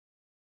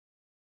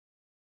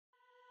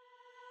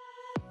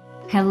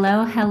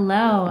Hello,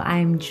 hello.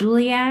 I'm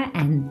Julia,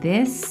 and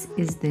this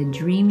is the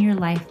Dream Your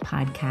Life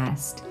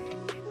podcast.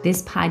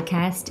 This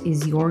podcast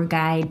is your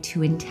guide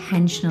to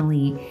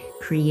intentionally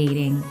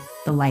creating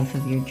the life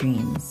of your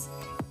dreams.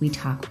 We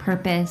talk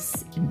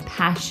purpose and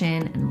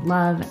passion and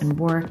love and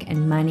work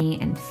and money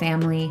and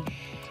family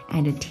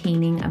and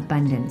attaining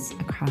abundance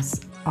across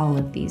all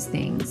of these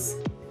things.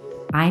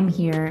 I'm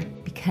here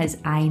because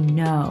I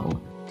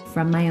know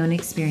from my own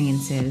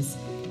experiences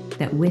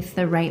that with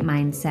the right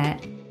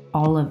mindset,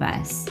 all of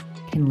us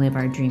can live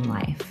our dream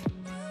life.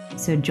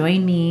 So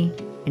join me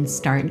and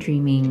start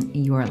dreaming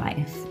your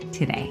life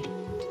today.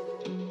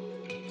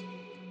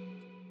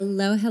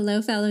 Hello,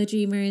 fellow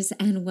dreamers,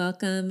 and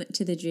welcome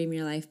to the Dream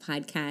Your Life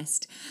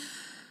podcast.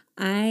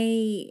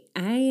 I'm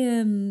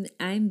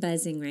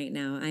buzzing right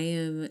now. I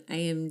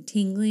am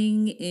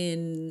tingling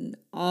in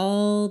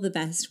all the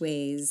best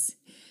ways.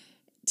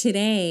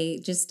 Today,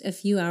 just a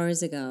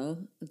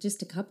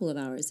couple of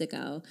hours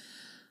ago,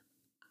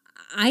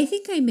 I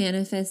think I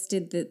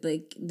manifested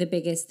the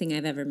biggest thing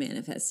I've ever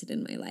manifested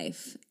in my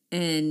life.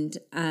 And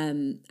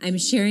I'm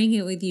sharing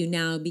it with you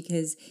now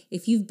because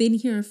if you've been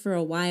here for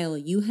a while,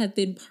 you have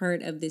been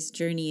part of this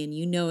journey and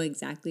you know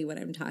exactly what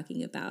I'm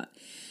talking about.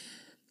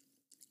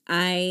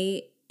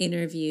 I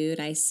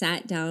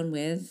sat down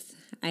with,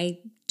 I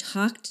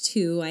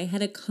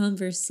had a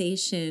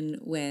conversation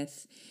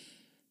with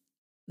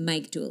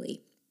Mike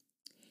Dooley.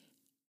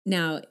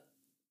 Now,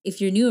 if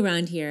you're new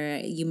around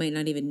here, you might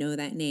not even know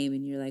that name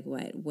and you're like,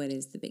 what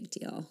is the big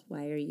deal?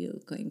 Why are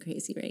you going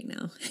crazy right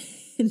now?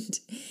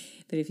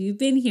 But if you've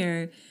been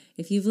here,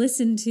 if you've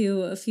listened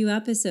to a few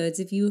episodes,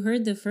 if you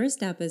heard the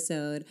first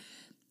episode,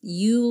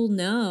 you'll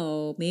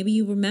know, maybe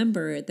you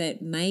remember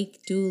that Mike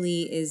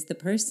Dooley is the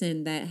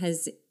person that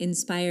has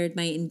inspired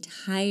my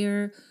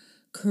entire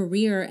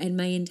career and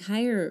my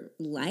entire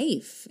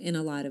life in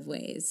a lot of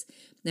ways.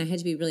 And I had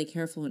to be really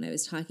careful when I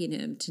was talking to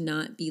him to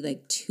not be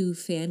like too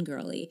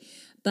fangirly.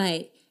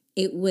 But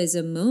it was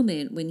a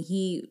moment when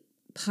he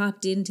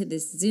popped into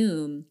this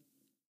Zoom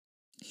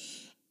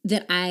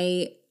that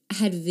I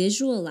had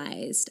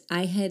visualized,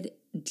 I had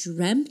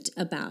dreamt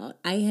about,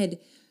 I had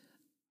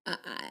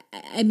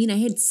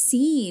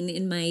seen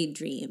in my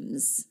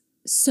dreams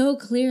so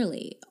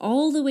clearly,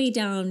 all the way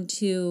down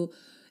to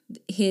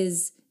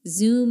his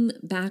Zoom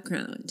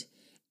background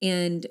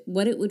and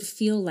what it would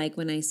feel like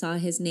when I saw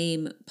his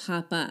name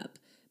pop up.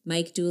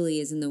 Mike Dooley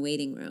is in the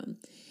waiting room.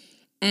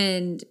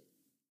 And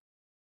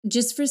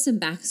just for some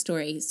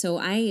backstory, so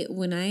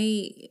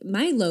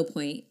my low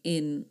point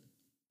in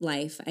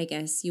life, I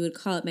guess you would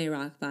call it my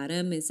rock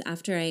bottom, is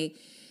after a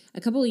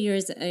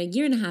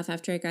year and a half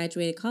after I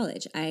graduated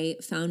college, I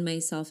found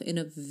myself in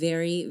a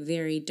very,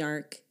 very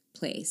dark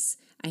place.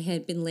 I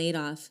had been laid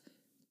off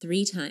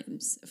 3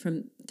 times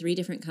from 3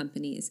 different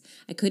companies.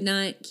 I could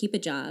not keep a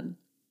job.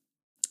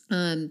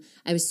 I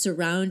was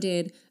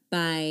surrounded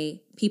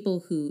by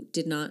people who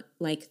did not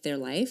like their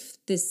life.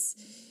 This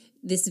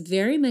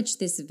very much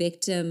this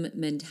victim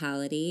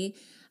mentality.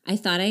 I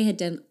thought I had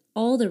done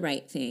all the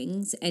right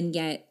things, and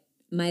yet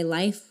my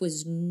life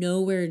was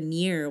nowhere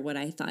near what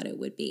I thought it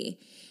would be.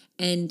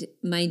 And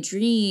my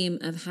dream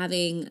of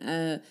having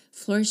a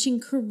flourishing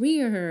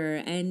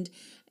career and,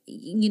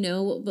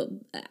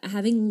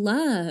 having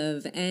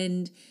love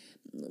and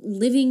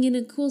living in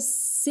a cool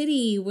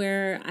city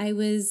where I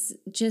was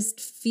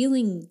just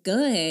feeling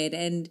good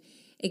and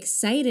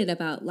excited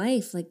about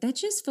life, like that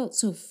just felt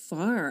so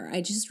far.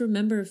 I just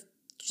remember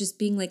just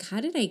being like, how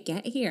did I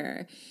get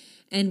here?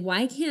 And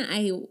why can't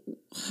I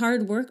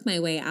hard work my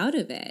way out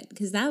of it?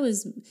 Because that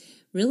was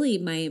really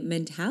my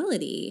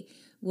mentality,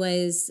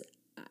 was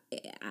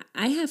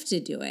I have to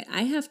do it.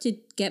 I have to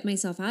get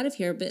myself out of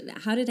here. But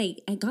how did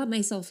I got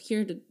myself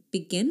here to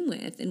begin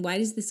with? And why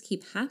does this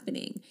keep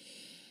happening?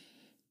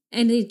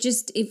 And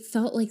it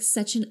felt like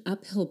such an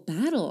uphill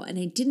battle, and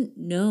I didn't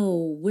know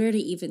where to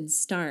even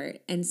start.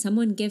 And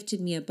someone gifted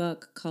me a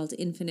book called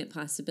Infinite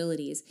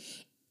Possibilities.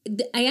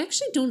 I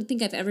actually don't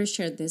think I've ever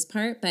shared this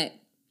part, but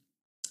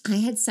I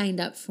had signed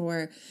up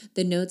for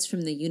the Notes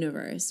from the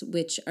Universe,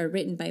 which are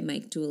written by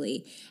Mike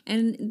Dooley.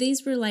 And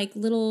these were like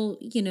little,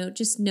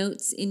 just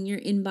notes in your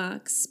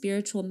inbox,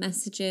 spiritual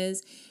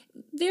messages,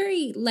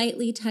 very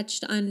lightly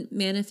touched on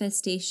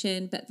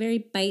manifestation, but very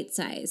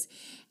bite-sized.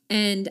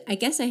 And I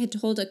guess I had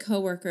told a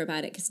coworker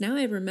about it because now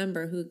I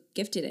remember who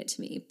gifted it to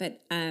me.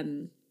 But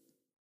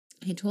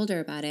I told her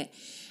about it,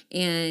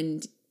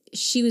 and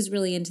she was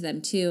really into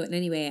them too. And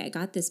anyway, I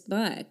got this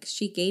book.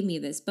 She gave me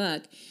this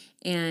book,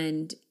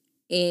 and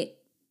it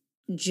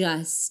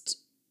just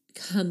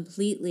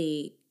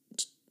completely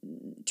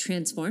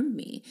transformed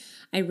me.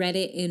 I read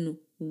it in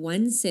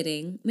one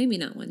sitting, maybe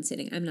not one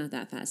sitting. I'm not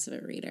that fast of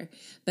a reader,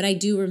 but I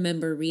do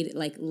remember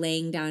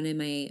laying down in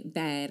my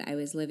bed. I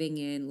was living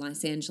in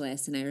Los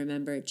Angeles, and I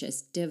remember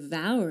just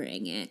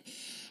devouring it,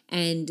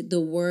 and the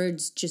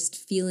words just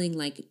feeling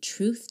like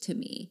truth to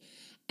me.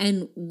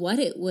 And what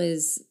it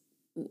was,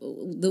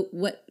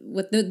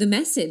 the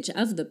message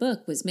of the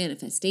book was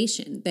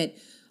manifestation, that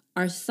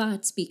our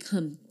thoughts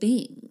become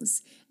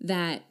things,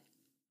 that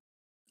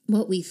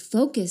what we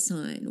focus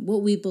on,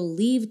 what we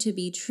believe to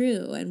be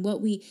true, and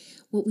what we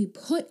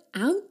put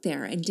out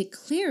there and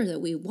declare that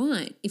we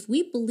want, if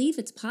we believe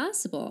it's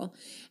possible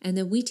and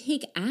then we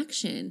take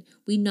action,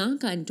 we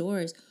knock on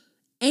doors,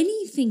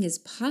 anything is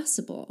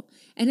possible.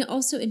 And it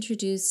also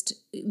introduced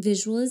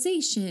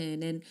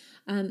visualization.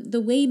 And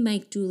the way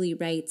Mike Dooley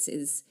writes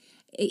is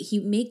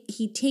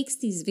he takes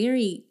these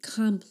very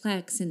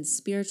complex and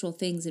spiritual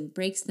things and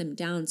breaks them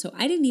down. So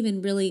I didn't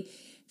even really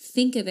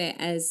think of it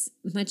as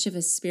much of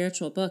a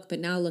spiritual book, but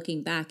now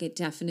looking back, it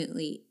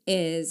definitely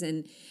is.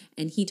 And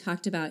he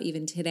talked about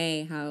even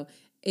today how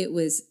it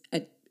was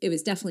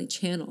definitely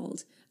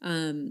channeled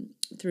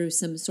through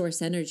some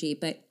source energy.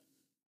 But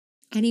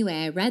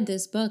anyway, I read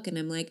this book and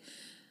I'm like,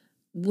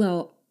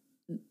 well,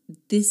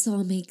 this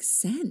all makes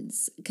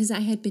sense because I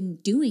had been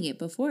doing it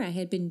before. I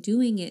had been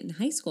doing it in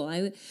high school.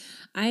 I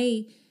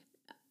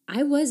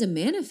was a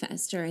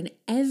manifester, and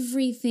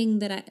everything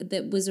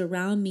that was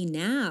around me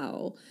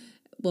now.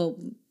 Well,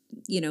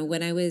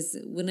 when I was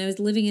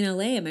living in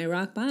LA at my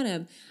rock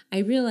bottom, I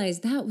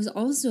realized that was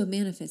also a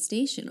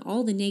manifestation.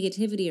 All the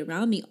negativity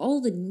around me, all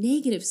the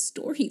negative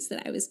stories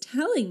that I was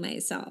telling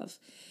myself.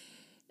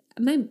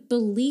 My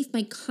belief,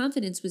 my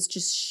confidence was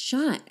just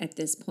shot at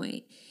this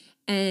point.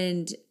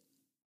 And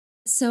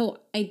so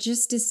I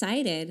just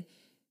decided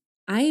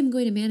I am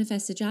going to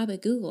manifest a job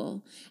at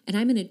Google, and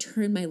I'm going to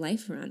turn my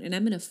life around, and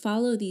I'm going to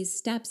follow these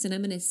steps, and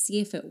I'm going to see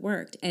if it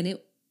worked. And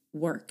it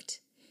worked.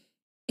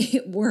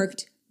 It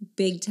worked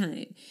big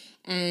time.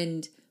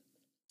 And,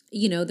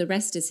 the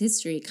rest is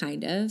history,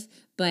 kind of.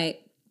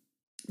 But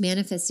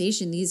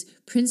manifestation, these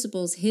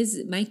principles,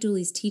 Mike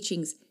Dooley's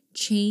teachings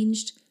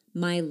changed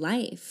my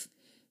life.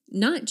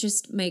 Not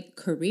just my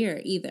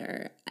career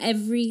either,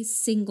 every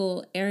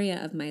single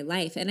area of my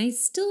life. And I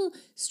still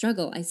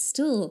struggle. I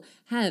still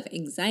have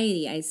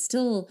anxiety. I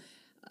still,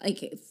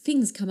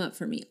 things come up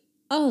for me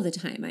all the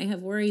time. I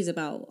have worries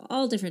about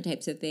all different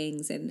types of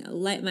things, and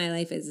my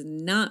life is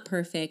not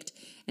perfect.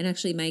 And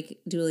actually, Mike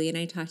Dooley and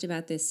I talked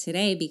about this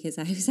today because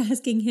I was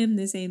asking him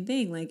the same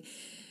thing.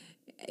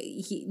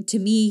 To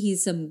me,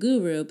 he's some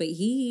guru, but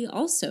he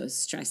also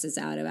stresses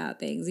out about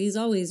things. He's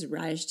always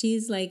rushed.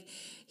 He's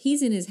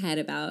in his head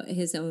about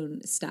his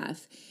own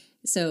stuff.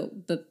 So,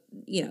 but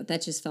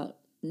that just felt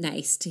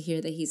nice to hear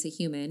that he's a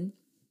human.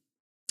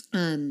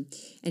 And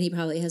he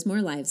probably has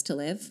more lives to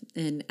live,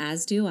 and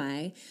as do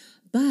I.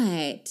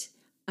 But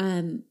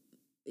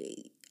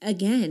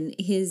again,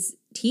 his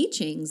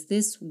teachings,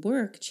 this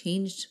work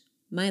changed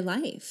my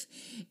life.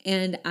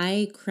 And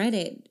I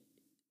credit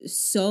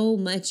so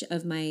much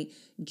of my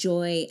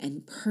joy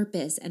and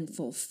purpose and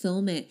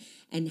fulfillment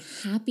and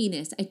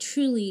happiness. I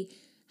truly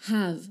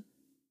have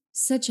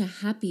such a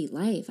happy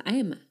life. I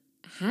am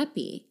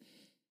happy,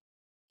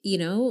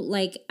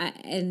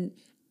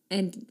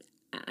 and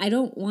I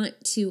don't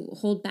want to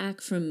hold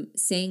back from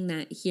saying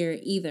that here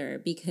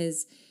either,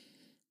 because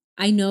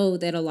I know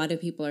that a lot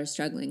of people are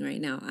struggling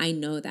right now. I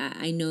know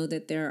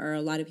that there are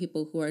a lot of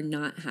people who are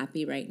not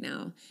happy right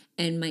now,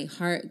 and my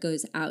heart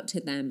goes out to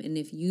them. And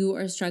if you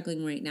are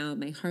struggling right now,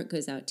 my heart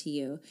goes out to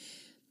you.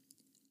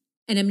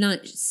 And I'm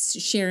not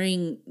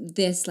sharing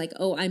this like,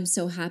 oh, I'm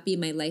so happy,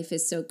 my life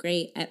is so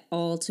great at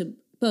all to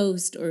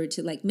boast or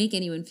to make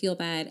anyone feel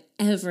bad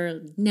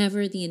ever.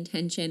 Never the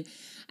intention.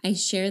 I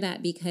share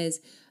that because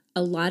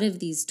a lot of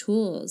these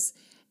tools,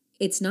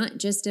 it's not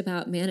just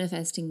about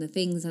manifesting the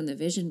things on the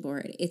vision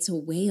board. It's a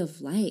way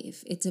of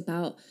life. It's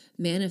about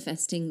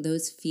manifesting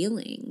those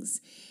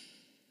feelings.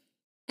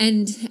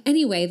 And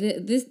anyway,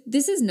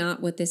 this is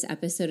not what this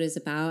episode is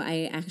about.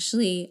 I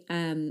actually,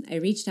 I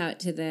reached out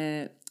to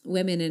the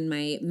women in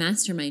my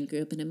mastermind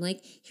group, and I'm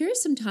like, here are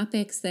some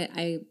topics that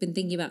I've been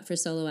thinking about for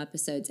solo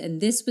episodes. And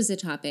this was a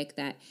topic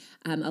that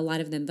a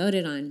lot of them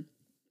voted on,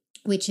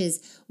 which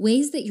is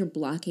ways that you're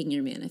blocking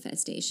your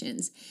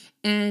manifestations.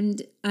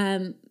 And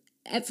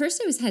at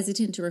first I was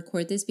hesitant to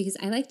record this because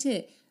I like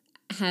to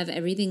have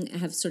everything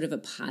have sort of a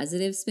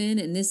positive spin,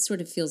 and this sort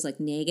of feels like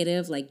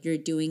negative, like you're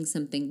doing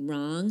something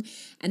wrong.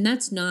 And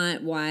that's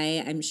not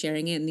why I'm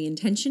sharing it. And the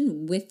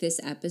intention with this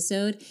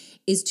episode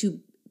is to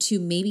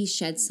maybe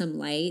shed some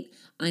light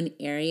on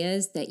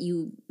areas that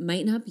you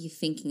might not be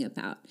thinking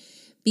about,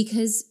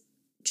 because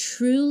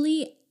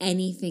truly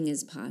anything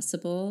is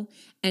possible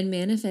and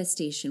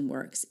manifestation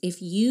works.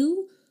 If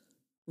you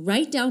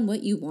write down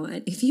what you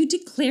want, if you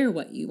declare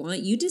what you want,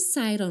 you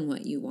decide on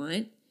what you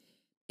want,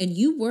 and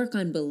you work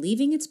on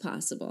believing it's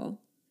possible,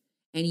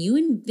 and you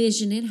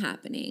envision it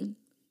happening,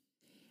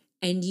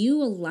 and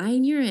you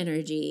align your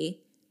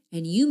energy,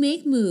 and you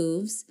make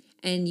moves,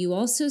 and you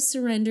also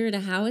surrender to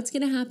how it's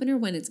going to happen or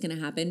when it's going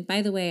to happen.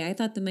 By the way, I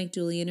thought the Mike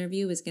Dooley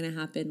interview was going to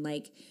happen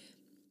like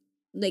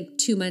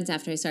 2 months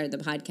after I started the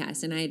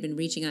podcast, and I had been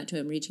reaching out to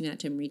him.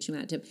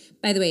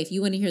 By the way, if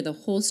you want to hear the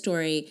whole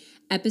story,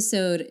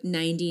 episode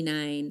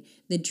 99,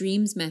 The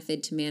Dreams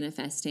Method to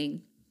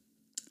Manifesting,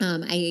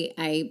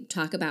 I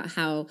talk about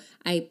how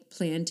I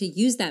plan to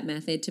use that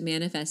method to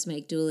manifest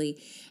Mike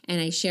Dooley, and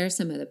I share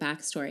some of the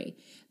backstory.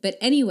 But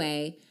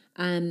anyway,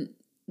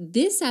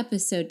 this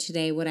episode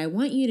today, what I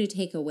want you to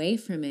take away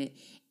from it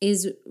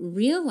is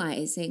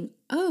realizing,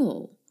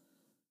 oh,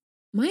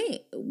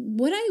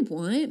 what I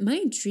want,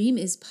 my dream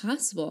is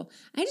possible.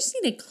 I just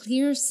need to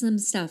clear some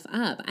stuff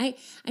up. I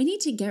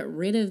need to get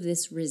rid of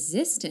this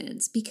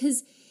resistance,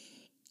 because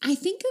I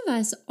think of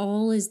us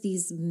all as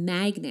these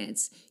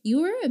magnets.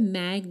 You're a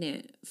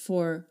magnet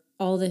for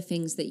all the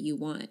things that you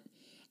want.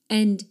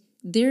 And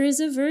there is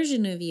a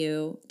version of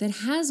you that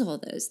has all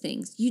those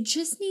things. You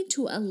just need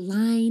to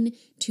align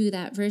to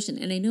that version.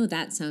 And I know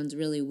that sounds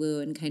really woo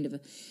and kind of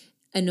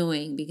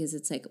annoying, because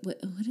it's like, what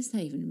does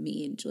that even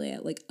mean, Julia?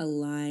 Like,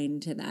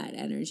 align to that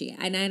energy.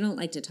 And I don't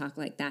like to talk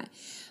like that.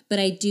 But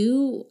I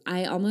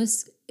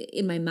almost,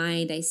 in my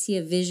mind, I see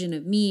a vision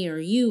of me or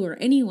you or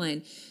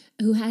anyone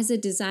who has a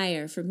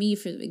desire. For me,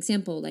 for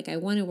example, like I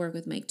want to work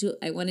with Mike Dooley.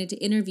 I wanted to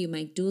interview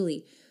Mike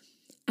Dooley.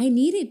 I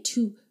needed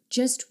to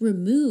just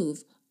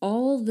remove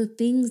all the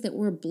things that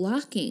were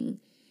blocking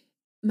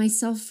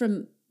myself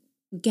from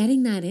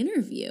getting that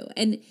interview.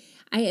 And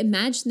I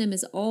imagine them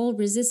as all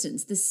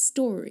resistance, the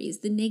stories,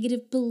 the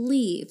negative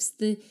beliefs,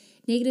 the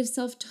negative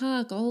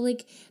self-talk, all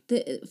like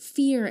the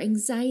fear,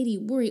 anxiety,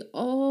 worry,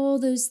 all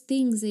those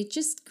things. They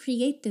just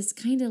create this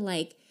kind of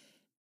like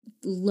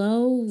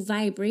low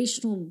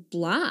vibrational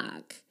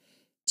block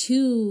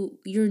to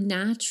your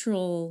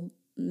natural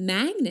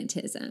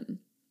magnetism.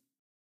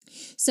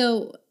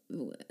 So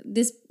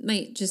this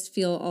might just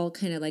feel all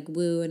kind of like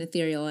woo and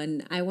ethereal,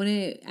 and I want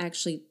to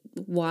actually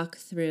walk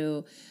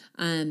through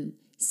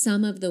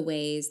some of the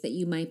ways that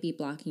you might be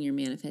blocking your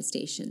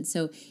manifestation.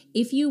 So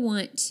if you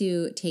want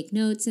to take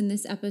notes in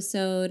this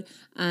episode,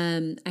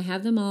 I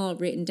have them all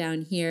written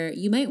down here.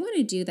 You might want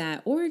to do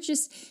that, or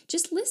just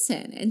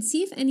listen and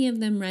see if any of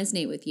them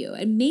resonate with you.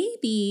 And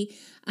maybe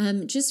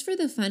just for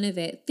the fun of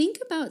it, think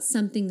about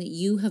something that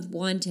you have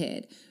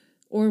wanted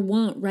or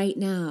want right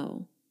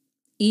now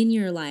in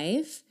your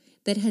life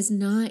that has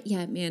not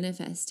yet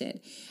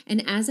manifested.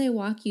 And as I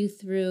walk you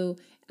through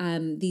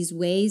these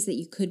ways that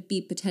you could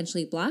be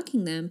potentially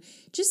blocking them,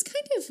 just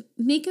kind of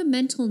make a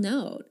mental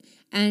note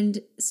and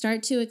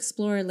start to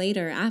explore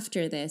later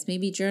after this,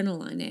 maybe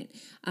journal on it,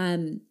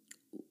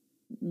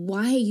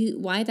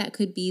 why that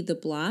could be the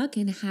block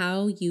and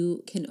how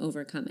you can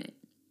overcome it.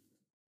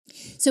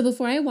 So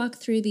before I walk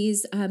through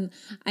these,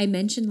 I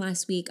mentioned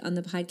last week on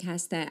the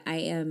podcast that I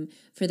am,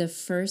 for the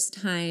first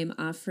time,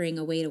 offering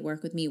a way to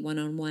work with me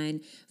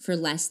one-on-one for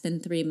less than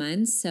 3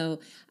 months. So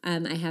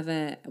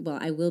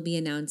I will be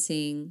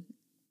announcing,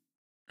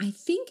 I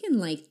think in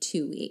like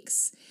 2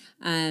 weeks.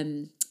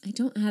 I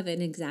don't have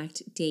an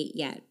exact date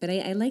yet, but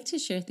I like to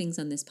share things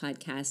on this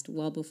podcast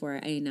well before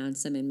I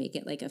announce them and make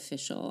it like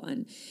official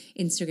on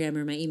Instagram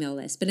or my email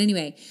list. But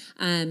anyway,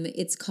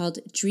 it's called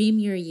Dream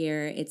Your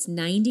Year. It's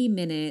 90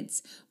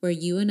 minutes where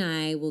you and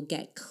I will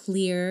get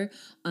clear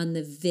on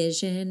the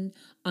vision,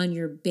 on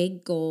your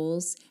big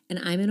goals, and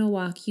I'm going to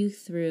walk you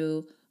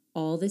through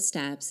all the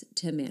steps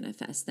to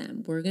manifest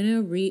them. We're going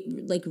to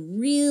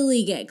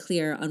really get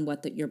clear on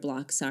what your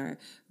blocks are,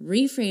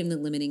 reframe the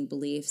limiting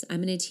beliefs.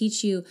 I'm going to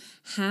teach you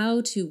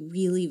how to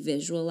really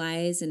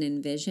visualize and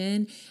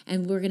envision,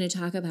 and we're going to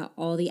talk about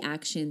all the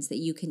actions that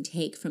you can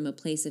take from a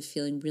place of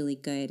feeling really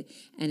good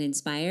and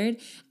inspired.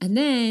 And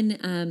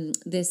then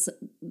this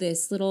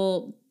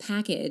little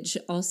package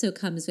also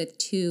comes with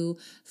 2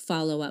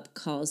 follow-up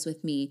calls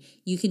with me.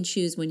 You can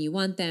choose when you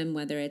want them,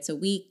 whether it's a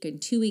week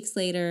and 2 weeks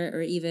later,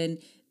 or even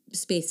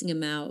spacing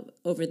them out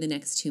over the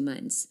next 2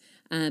 months.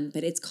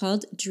 But it's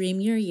called Dream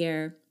Your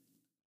Year.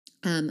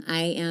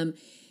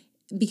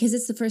 Because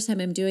it's the first time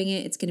I'm doing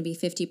it, it's going to be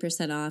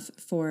 50% off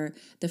for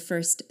the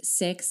first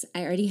 6.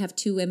 I already have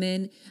 2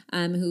 women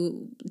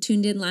who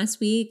tuned in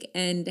last week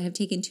and have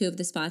taken 2 of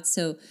the spots.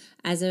 So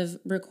as of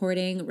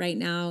recording right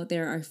now,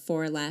 there are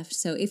 4 left.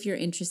 So if you're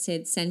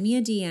interested, send me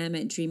a DM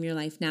at Dream Your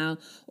Life Now,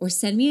 or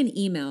send me an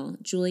email,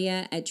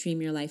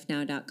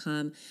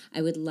 julia@dreamyourlifenow.com.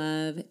 I would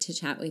love to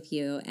chat with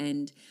you.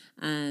 And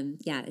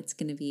it's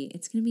going to be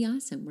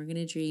awesome. We're going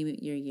to dream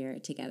your year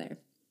together.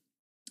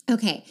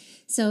 Okay,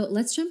 so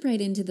let's jump right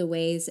into the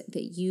ways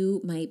that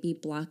you might be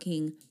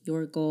blocking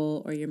your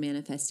goal or your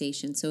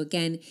manifestation. So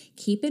again,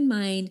 keep in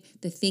mind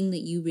the thing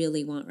that you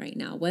really want right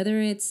now, whether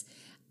it's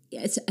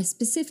a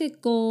specific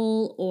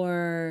goal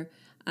or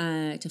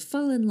to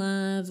fall in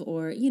love,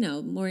 or,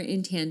 more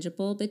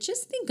intangible, but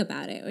just think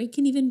about it. Or it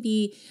can even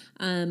be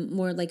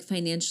more like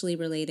financially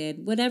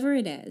related, whatever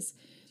it is.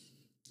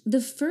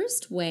 The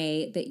first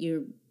way that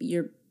you're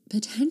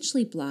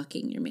potentially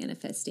blocking your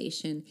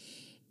manifestation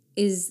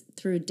is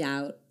through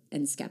doubt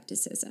and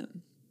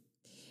skepticism,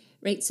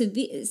 right? So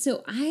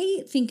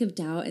I think of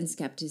doubt and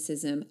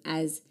skepticism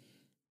as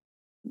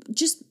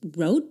just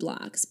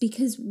roadblocks,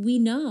 because we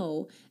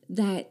know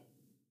that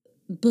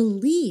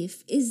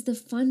belief is the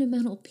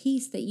fundamental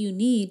piece that you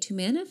need to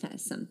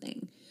manifest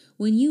something.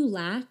 When you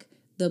lack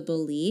the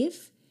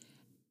belief,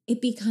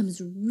 it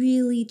becomes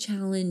really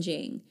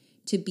challenging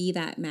to be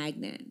that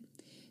magnet.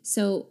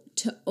 So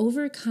to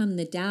overcome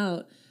the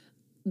doubt,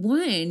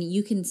 one,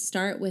 you can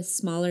start with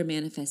smaller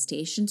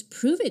manifestations.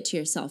 Prove it to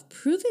yourself.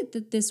 Prove it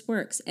that this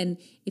works. And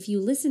if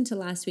you listen to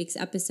last week's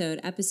episode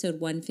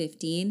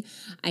 115,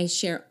 I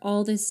share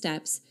all the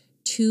steps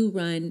to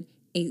run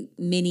a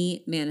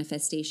mini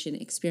manifestation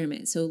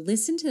experiment. So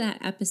listen to that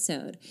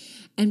episode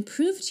and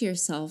prove to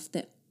yourself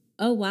that,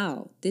 oh,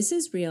 wow, this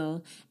is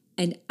real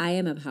and I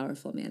am a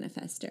powerful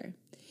manifester.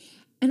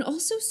 And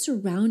also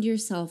surround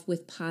yourself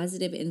with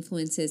positive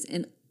influences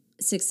and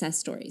success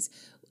stories.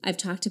 I've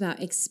talked about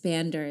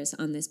expanders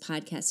on this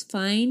podcast.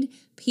 Find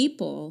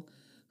people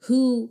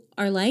who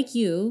are like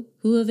you,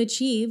 who have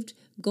achieved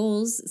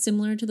goals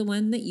similar to the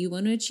one that you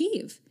want to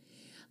achieve.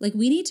 Like,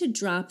 we need to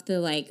drop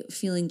the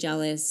feeling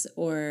jealous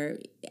or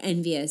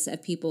envious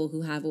of people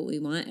who have what we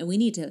want. And we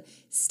need to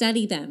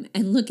study them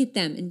and look at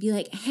them and be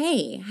like,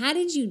 hey, how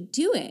did you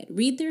do it?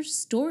 Read their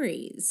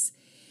stories.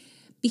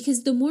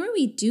 Because the more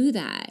we do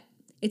that,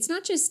 it's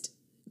not just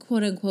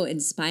quote unquote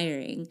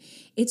inspiring,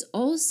 it's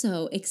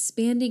also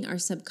expanding our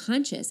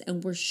subconscious,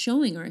 and we're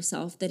showing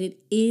ourselves that it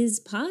is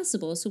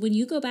possible. So when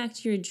you go back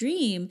to your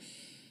dream,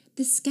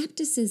 the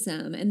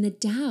skepticism and the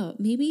doubt,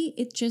 maybe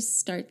it just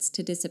starts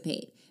to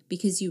dissipate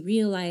because you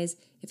realize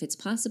if it's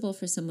possible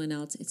for someone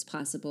else, it's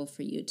possible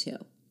for you too.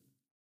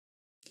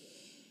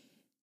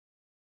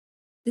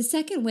 The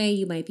second way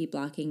you might be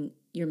blocking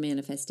your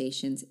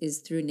manifestations is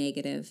through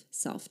negative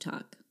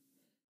self-talk.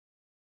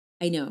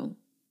 I know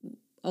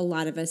a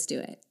lot of us do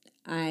it.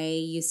 I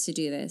used to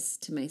do this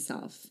to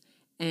myself,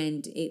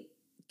 and it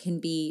can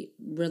be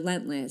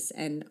relentless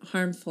and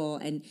harmful.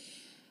 And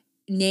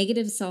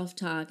negative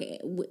self-talk,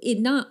 it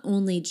not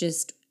only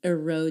just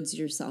erodes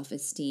your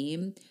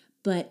self-esteem,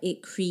 but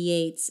it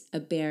creates a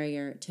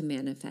barrier to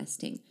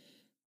manifesting.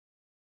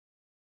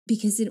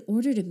 Because in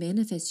order to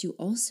manifest, you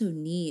also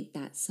need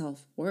that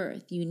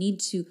self-worth. You need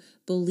to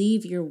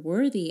believe you're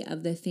worthy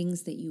of the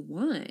things that you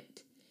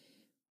want.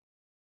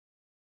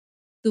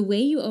 The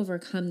way you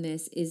overcome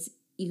this is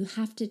you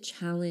have to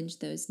challenge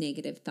those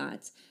negative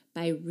thoughts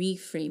by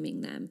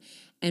reframing them.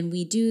 And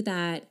we do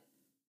that,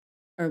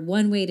 or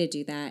one way to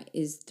do that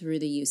is through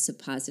the use of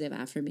positive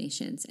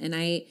affirmations. And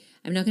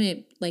I'm not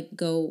going to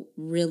go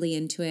really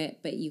into it,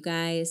 but you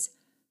guys,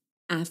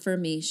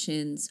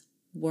 affirmations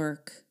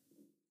work.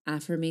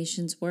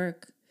 Affirmations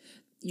work.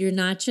 You're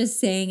not just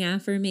saying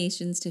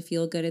affirmations to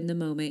feel good in the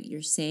moment.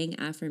 You're saying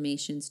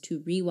affirmations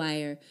to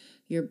rewire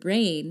your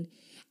brain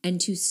and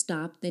to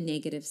stop the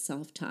negative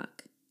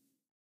self-talk.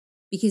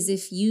 Because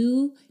if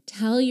you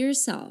tell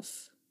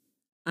yourself,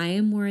 I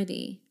am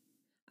worthy,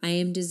 I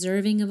am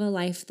deserving of a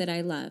life that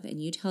I love,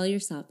 and you tell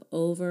yourself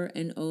over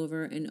and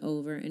over and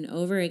over and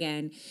over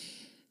again,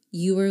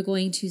 you are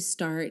going to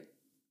start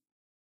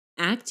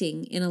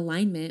acting in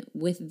alignment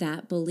with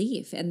that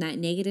belief, and that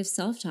negative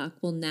self-talk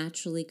will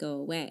naturally go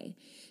away.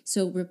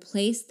 So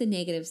replace the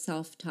negative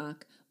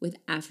self-talk with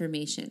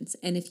affirmations.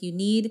 And if you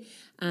need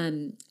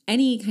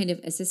any kind of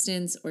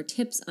assistance or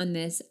tips on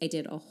this, I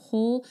did a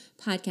whole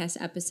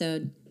podcast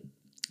episode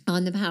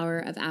on the power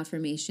of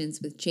affirmations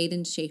with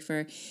Jaden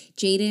Schaefer.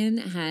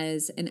 Jaden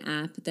has an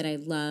app that I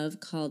love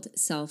called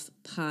Self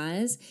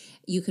Pause.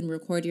 You can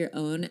record your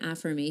own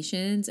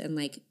affirmations and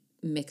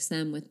mix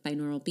them with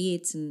binaural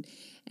beats and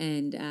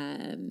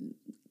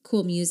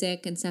cool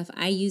music and stuff.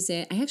 I use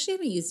it. I actually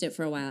haven't used it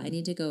for a while. I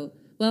need to go.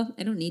 Well,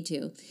 I don't need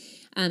to.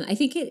 I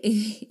think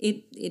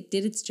it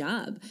did its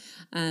job.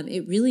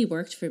 It really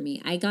worked for me.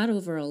 I got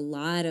over a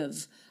lot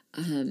of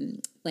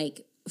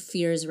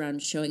fears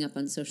around showing up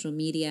on social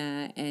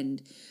media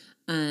and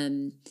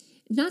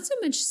not so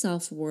much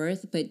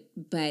self-worth, but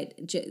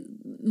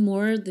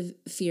more the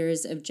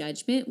fears of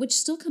judgment, which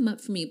still come up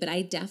for me. But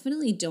I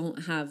definitely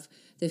don't have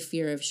the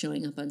fear of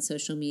showing up on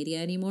social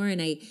media anymore.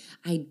 And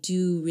I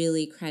do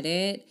really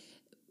credit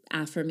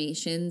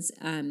affirmations.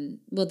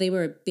 They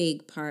were a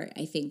big part,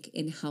 I think,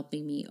 in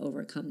helping me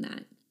overcome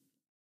that.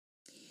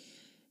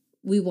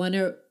 We want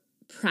to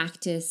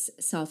practice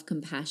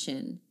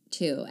self-compassion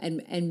too,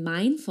 and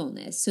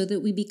mindfulness, so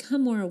that we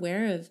become more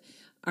aware of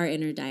our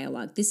inner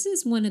dialogue. This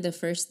is one of the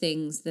first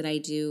things that I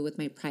do with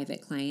my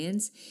private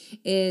clients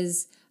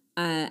is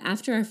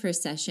after our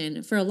first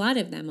session, for a lot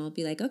of them, I'll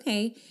be like,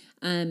 okay,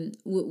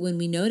 when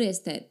we notice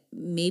that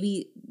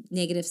maybe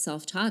negative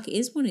self-talk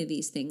is one of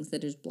these things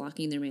that is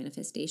blocking their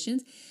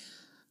manifestations,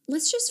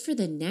 let's just for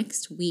the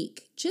next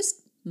week,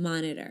 just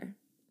monitor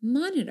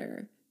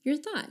your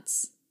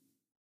thoughts.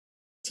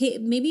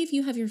 Maybe if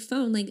you have your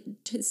phone,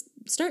 to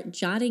start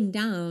jotting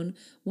down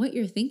what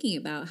you're thinking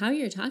about, how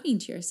you're talking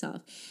to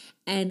yourself.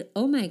 And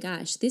oh my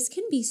gosh, this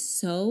can be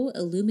so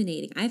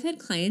illuminating. I've had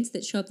clients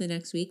that show up the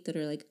next week that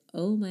are like,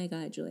 oh my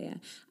God, Julia,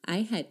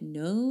 I had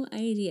no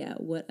idea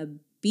what a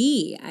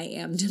bee I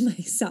am to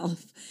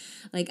myself.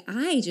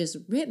 I just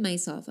rip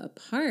myself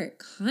apart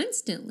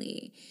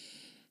constantly.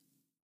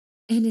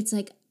 And it's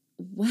like,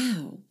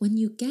 wow, when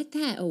you get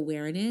that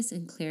awareness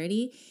and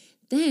clarity,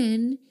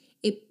 then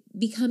it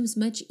becomes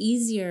much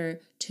easier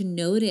to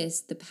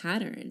notice the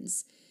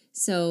patterns.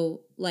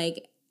 So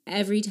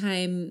every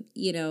time,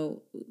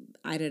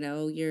 I don't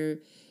know, you're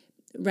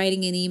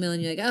writing an email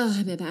and you're like, oh,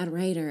 I'm a bad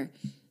writer.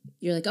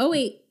 You're like, oh,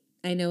 wait,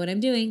 I know what I'm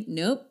doing.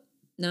 Nope,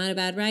 not a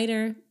bad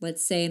writer.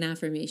 Let's say an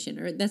affirmation.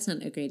 Or that's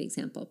not a great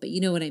example, but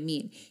you know what I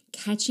mean.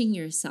 Catching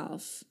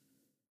yourself.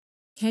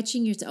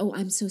 Oh,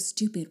 I'm so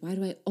stupid. Why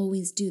do I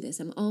always do this?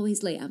 I'm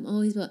always late. I'm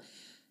always...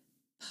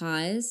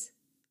 Pause.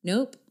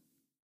 Nope.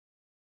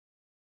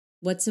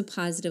 What's a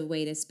positive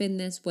way to spin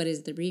this? What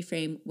is the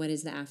reframe? What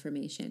is the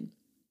affirmation?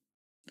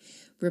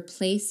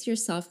 Replace your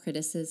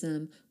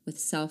self-criticism with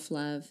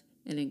self-love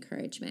and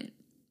encouragement.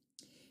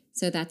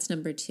 So that's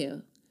number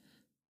 2,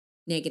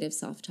 negative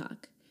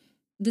self-talk.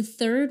 The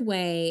third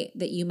way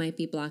that you might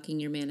be blocking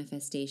your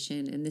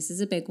manifestation, and this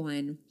is a big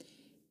one,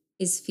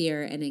 is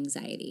fear and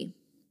anxiety.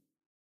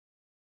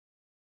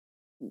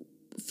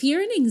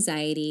 Fear and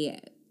anxiety,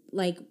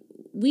 like,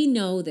 we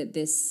know that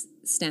this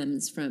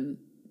stems from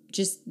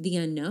just the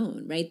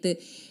unknown, right?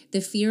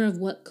 The fear of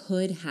what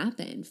could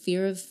happen,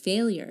 fear of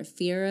failure,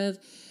 fear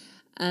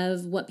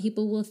of what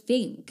people will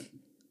think.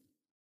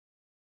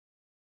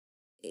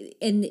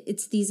 And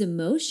it's these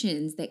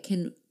emotions that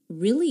can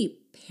really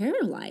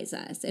paralyze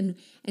us and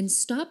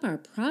stop our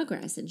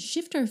progress and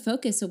shift our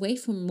focus away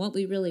from what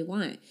we really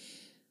want.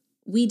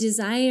 We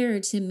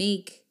desire to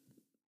make,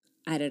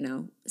 I don't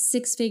know,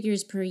 6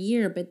 figures per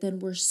year, but then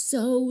we're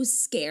so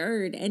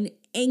scared and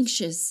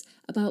anxious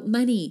about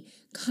money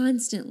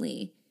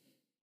constantly.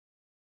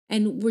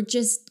 And we're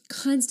just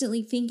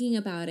constantly thinking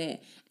about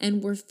it.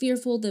 And we're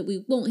fearful that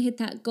we won't hit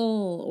that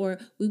goal, or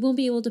we won't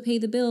be able to pay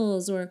the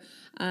bills, or,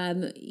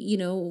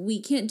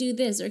 we can't do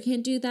this or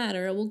can't do that,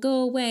 or it will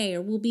go away,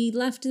 or we'll be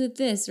left with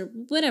this, or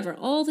whatever,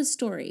 all the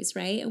stories,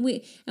 right? And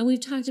we've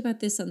talked about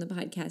this on the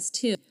podcast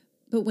too.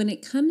 But when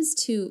it comes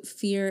to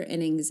fear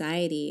and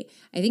anxiety,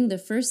 I think the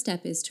first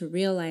step is to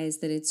realize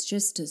that it's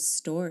just a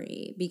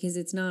story, because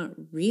it's not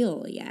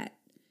real yet.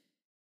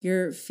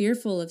 You're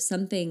fearful of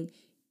something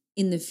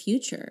in the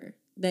future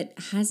that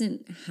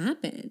hasn't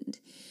happened.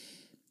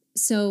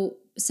 So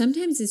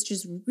sometimes it's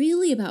just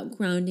really about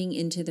grounding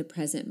into the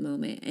present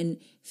moment and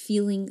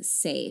feeling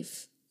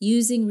safe,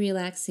 using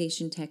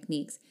relaxation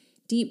techniques,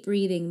 deep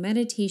breathing,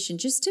 meditation,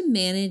 just to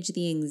manage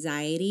the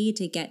anxiety,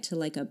 to get to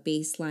like a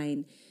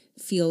baseline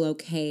feel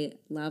okay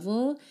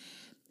level.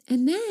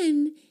 And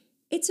then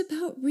it's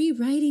about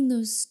rewriting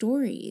those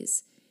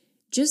stories.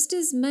 Just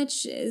as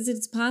much as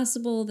it's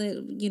possible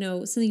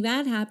that, something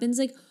bad happens,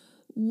 like,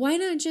 why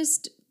not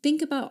just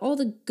think about all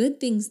the good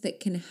things that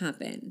can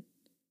happen,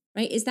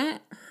 right? Is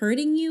that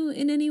hurting you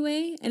in any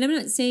way? And I'm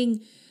not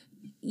saying,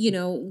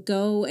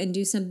 go and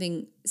do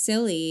something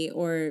silly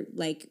or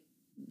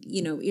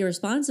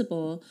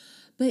irresponsible,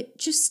 but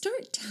just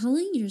start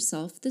telling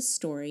yourself the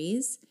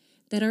stories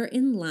that are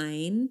in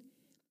line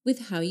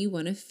with how you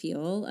want to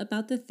feel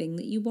about the thing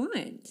that you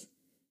want.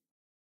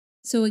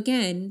 So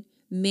again,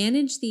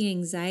 manage the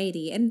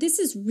anxiety. And this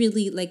is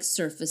really like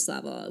surface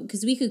level,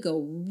 because we could go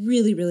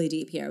really, really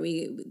deep here.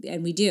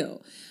 We do.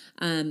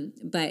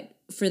 But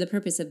for the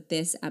purpose of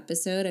this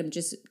episode, I'm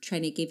just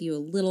trying to give you a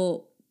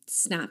little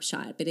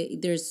snapshot. But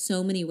there's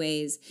so many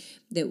ways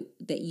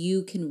that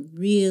you can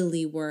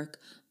really work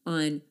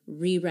on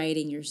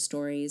rewriting your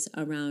stories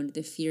around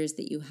the fears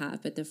that you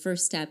have. But the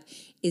first step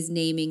is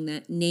naming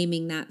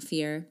that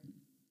fear,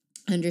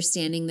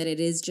 understanding that it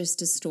is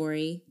just a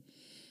story.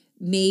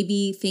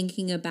 Maybe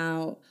thinking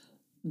about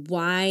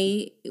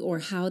why or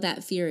how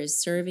that fear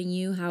is serving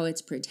you, how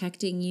it's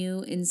protecting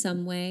you in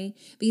some way.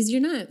 Because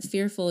you're not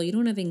fearful, you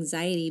don't have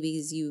anxiety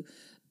because you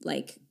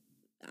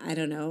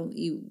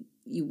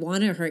you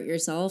want to hurt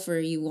yourself or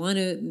you want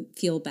to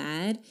feel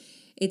bad.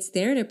 It's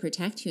there to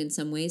protect you in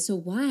some way. So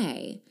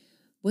why?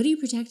 What are you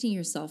protecting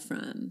yourself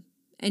from?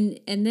 And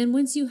then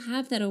once you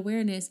have that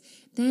awareness,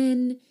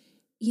 then,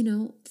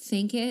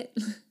 thank it.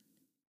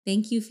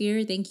 Thank you,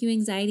 fear. Thank you,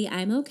 anxiety.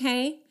 I'm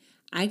okay.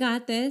 I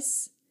got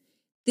this.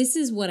 This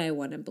is what I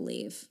want to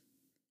believe.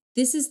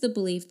 This is the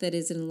belief that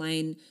is in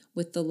line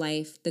with the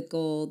life, the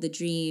goal, the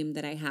dream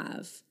that I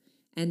have.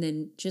 And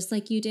then just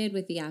like you did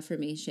with the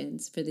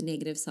affirmations for the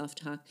negative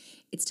self-talk,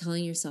 it's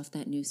telling yourself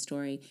that new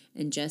story.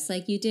 And just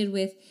like you did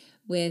with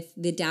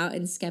the doubt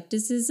and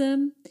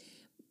skepticism,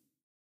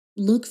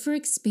 look for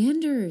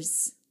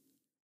expanders.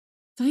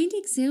 Find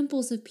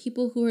examples of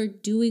people who are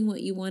doing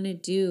what you want to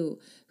do,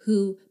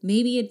 who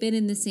maybe had been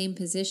in the same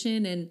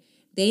position and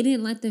they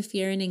didn't let the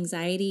fear and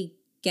anxiety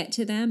get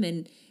to them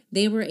and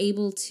they were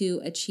able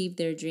to achieve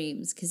their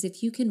dreams. Because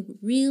if you can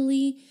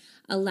really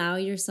allow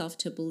yourself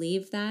to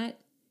believe that,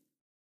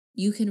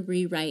 you can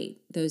rewrite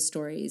those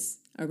stories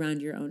around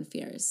your own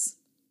fears.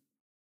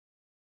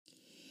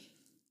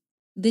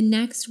 The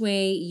next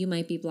way you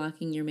might be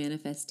blocking your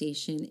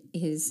manifestation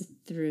is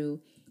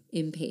through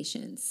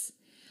impatience.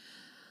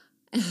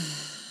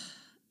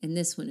 And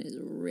this one is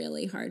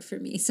really hard for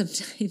me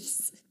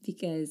sometimes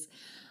because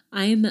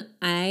I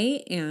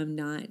am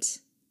not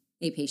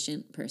a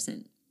patient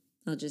person.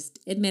 I'll just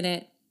admit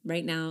it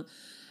right now.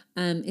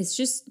 It's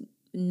just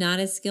not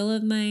a skill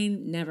of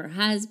mine, never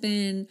has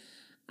been.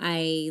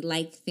 I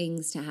like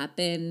things to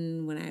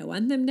happen when I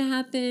want them to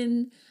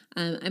happen.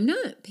 I'm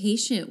not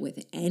patient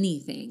with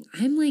anything.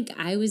 I'm like,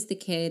 I was the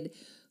kid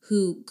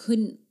who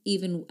couldn't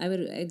even,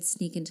 I'd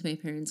sneak into my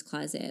parents'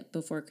 closet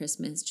before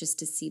Christmas just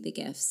to see the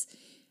gifts.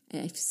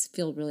 I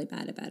feel really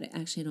bad about it.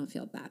 Actually, I don't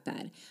feel that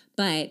bad,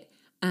 but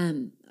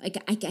like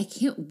I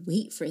can't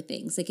wait for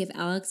things. Like if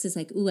Alex is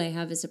like, "Ooh, I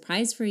have a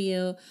surprise for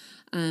you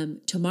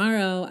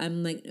tomorrow,"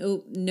 I'm like,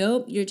 "Oh,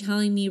 nope, you're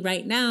telling me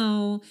right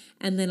now,"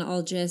 and then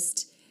I'll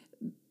just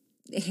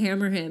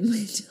hammer him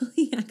until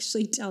he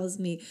actually tells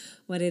me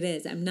what it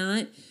is. I'm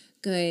not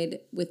good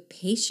with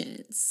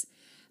patience,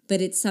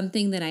 but it's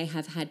something that I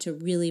have had to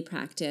really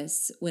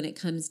practice when it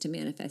comes to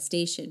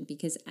manifestation,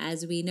 because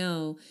as we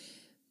know,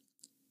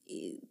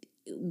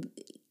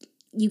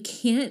 you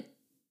can't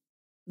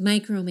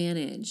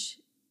micromanage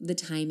the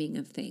timing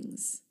of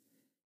things.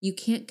 You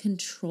can't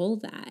control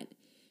that.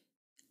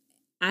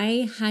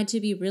 I had to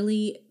be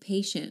really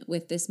patient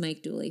with this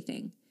Mike Dooley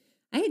thing.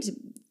 I had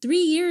 3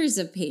 years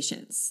of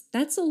patience.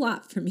 That's a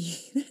lot for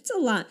me. That's a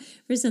lot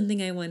for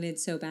something I wanted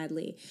so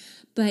badly.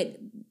 But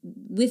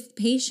with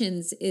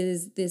patience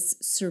is this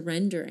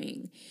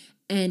surrendering.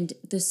 And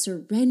the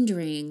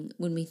surrendering,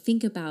 when we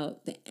think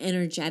about the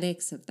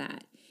energetics of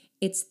that,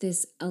 it's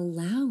this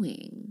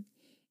allowing.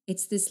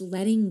 It's this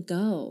letting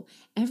go.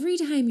 Every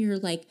time you're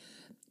like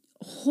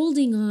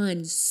holding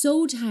on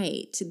so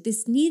tight,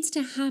 this needs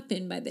to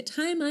happen by the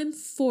time I'm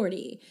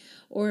 40,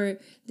 or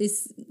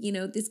this,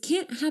 this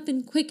can't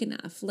happen quick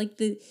enough. Like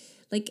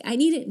I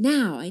need it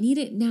now. I need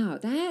it now.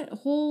 That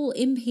whole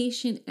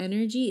impatient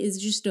energy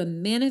is just a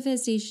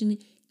manifestation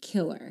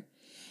killer,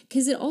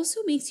 because it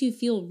also makes you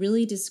feel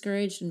really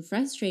discouraged and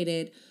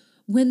frustrated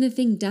when the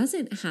thing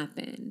doesn't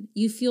happen.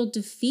 You feel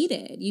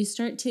defeated. You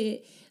start to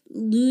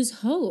lose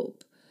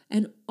hope.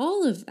 And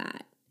all of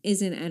that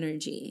is an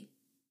energy.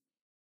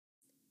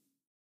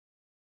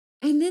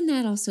 And then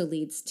that also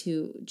leads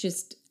to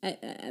just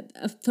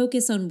a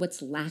focus on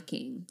what's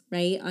lacking,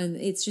 right?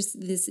 It's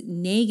just this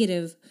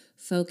negative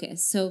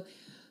focus. So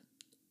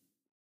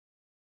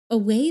a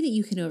way that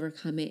you can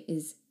overcome it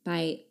is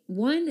by,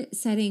 one,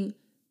 setting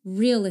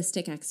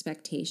realistic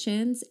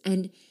expectations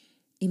and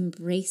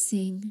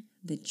embracing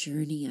the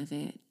journey of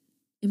it.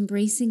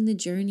 Embracing the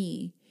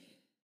journey.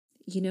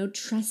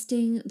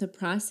 Trusting the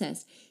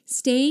process,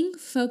 staying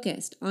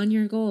focused on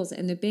your goals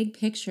and the big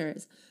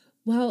pictures,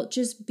 while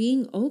just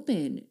being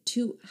open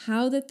to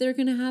how that they're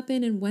going to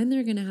happen and when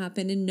they're going to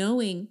happen, and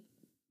knowing.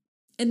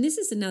 And this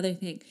is another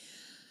thing,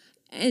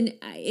 and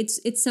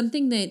it's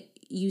something that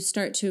you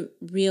start to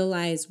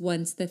realize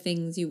once the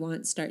things you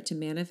want start to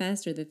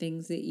manifest, or the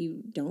things that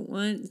you don't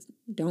want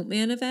don't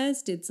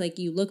manifest. It's like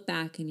you look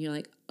back and you're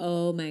like,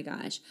 oh my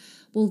gosh,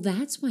 well,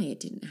 that's why it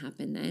didn't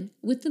happen then.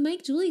 With the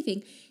Mike Dooley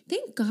thing,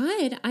 thank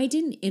God I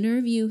didn't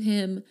interview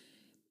him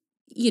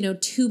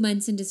 2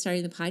 months into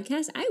starting the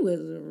podcast. I was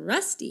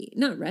rusty.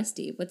 Not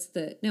rusty.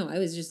 I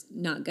was just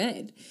not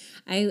good.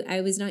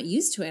 I was not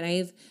used to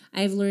it.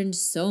 I've learned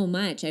so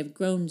much. I've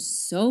grown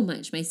so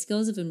much. My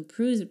skills have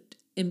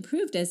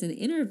improved as an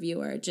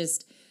interviewer,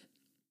 just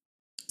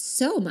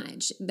so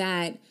much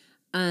that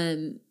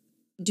talking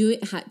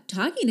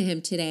to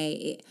him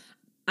today,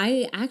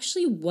 I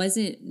actually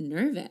wasn't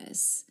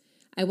nervous.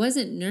 I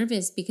wasn't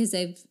nervous because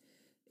I've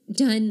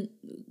done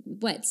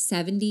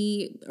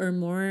 70 or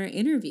more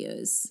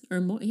interviews, or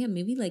more,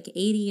 maybe like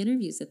 80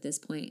 interviews at this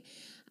point.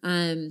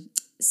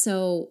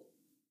 So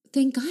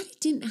thank God it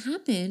didn't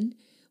happen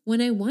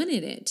when I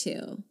wanted it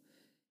to.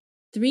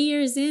 3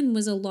 years in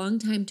was a long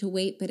time to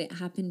wait, but it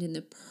happened in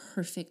the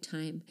perfect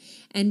time.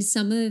 And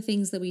some of the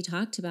things that we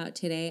talked about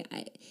today,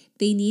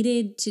 they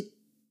needed to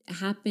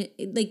happen.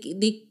 Like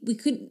we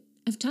couldn't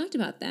have talked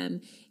about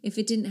them if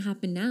it didn't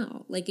happen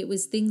now. Like it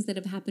was things that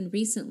have happened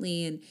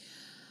recently. And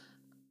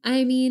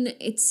I mean,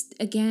 it's,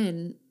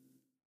 again,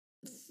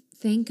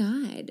 thank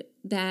God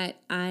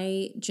that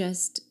I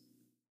just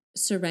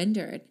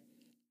surrendered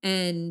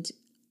and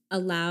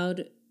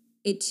allowed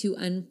it to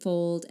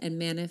unfold and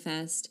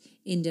manifest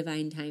in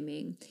divine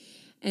timing.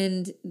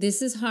 And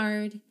this is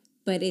hard,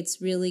 but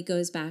it's really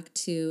goes back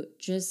to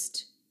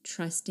just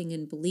trusting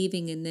and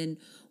believing. And then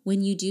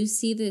when you do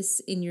see this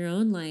in your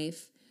own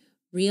life,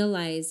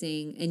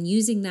 realizing and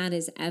using that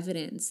as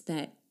evidence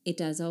that it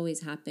does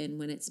always happen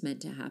when it's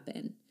meant to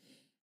happen.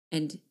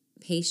 And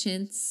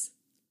patience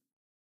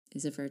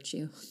is a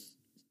virtue.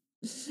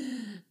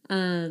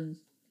 All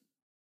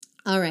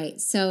right.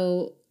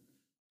 So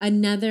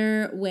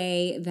another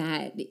way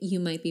that you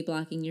might be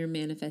blocking your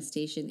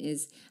manifestation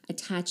is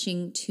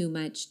attaching too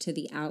much to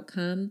the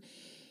outcome.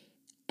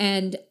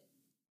 And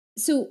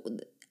so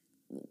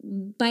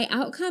by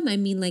outcome, I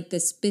mean like the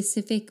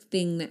specific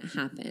thing that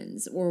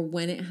happens, or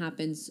when it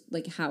happens,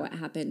 like how it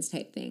happens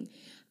type thing.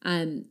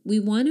 We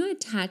want to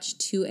attach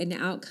to an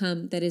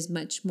outcome that is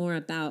much more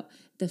about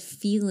the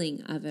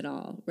feeling of it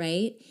all,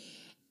 right?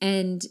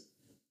 And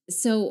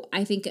so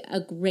I think a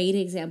great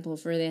example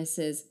for this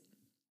is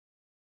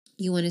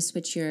you want to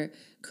switch your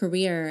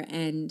career,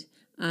 and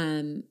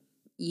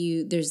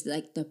there's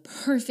like the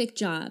perfect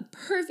job,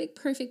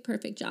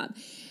 perfect job.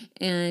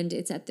 And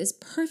it's at this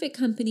perfect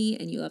company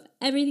and you love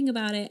everything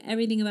about it.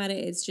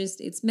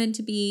 It's meant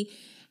to be.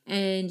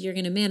 and you're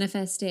going to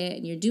manifest it,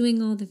 and you're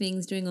doing all the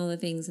things,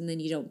 and then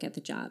you don't get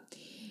the job.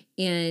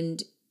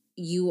 And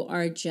you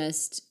are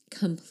just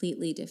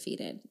completely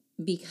defeated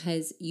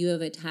because you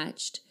have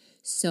attached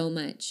so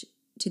much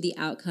to the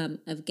outcome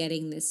of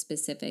getting this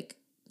specific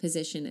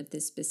position at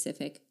this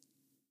specific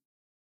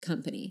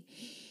company.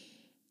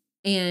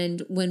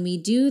 And when we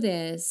do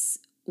this,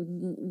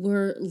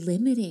 we're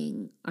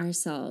limiting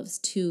ourselves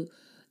to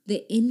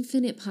the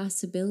infinite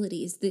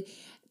possibilities. The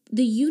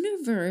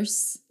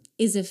universe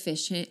is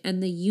efficient,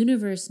 and the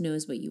universe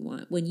knows what you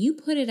want. When you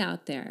put it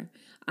out there,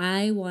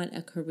 I want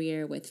a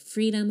career with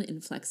freedom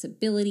and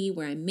flexibility,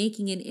 where I'm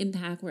making an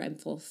impact, where I'm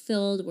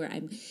fulfilled, where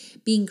I'm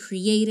being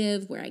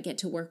creative, where I get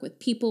to work with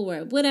people,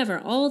 where whatever,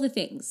 all the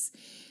things.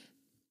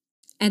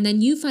 And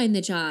then you find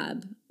the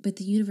job, but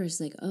the universe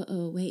is like,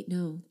 oh, wait,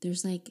 no,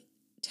 there's like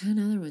 10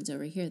 other ones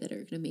over here that are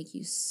going to make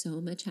you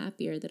so much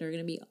happier, that are going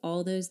to be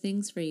all those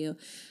things for you.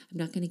 I'm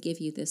not going to give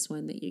you this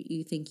one that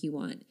you think you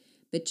want,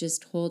 but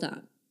just hold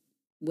on.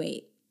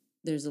 Wait,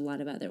 there's a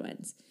lot of other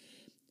ones.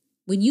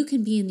 When you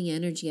can be in the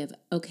energy of,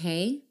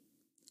 okay,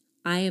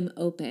 I am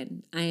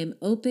open. I am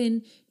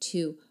open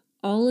to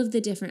all of the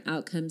different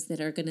outcomes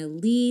that are going to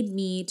lead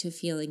me to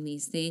feeling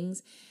these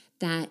things.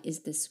 That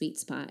is the sweet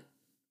spot.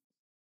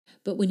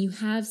 But when you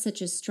have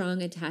such a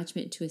strong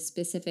attachment to a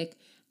specific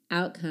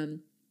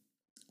outcome,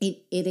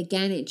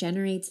 it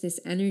generates this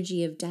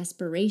energy of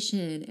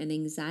desperation and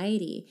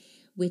anxiety,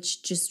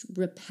 which just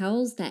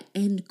repels that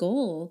end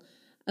goal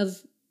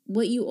of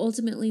what you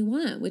ultimately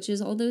want, which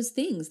is all those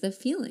things, the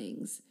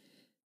feelings,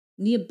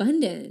 the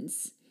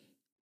abundance.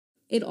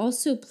 It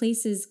also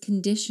places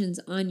conditions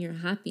on your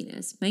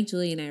happiness. Mike,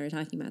 Julie, and I were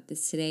talking about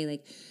this today.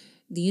 Like,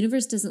 the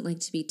universe doesn't like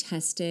to be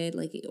tested,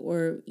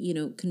 or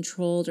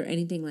controlled or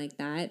anything like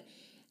that.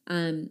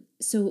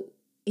 So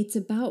it's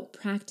about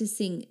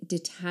practicing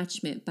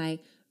detachment by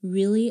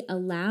really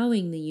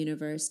allowing the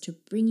universe to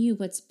bring you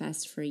what's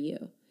best for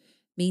you.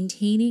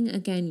 Maintaining,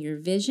 again, your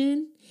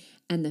vision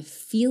and the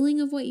feeling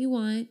of what you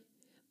want,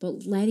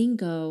 but letting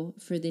go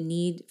for the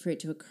need for it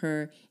to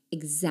occur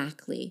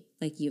exactly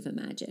like you've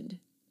imagined.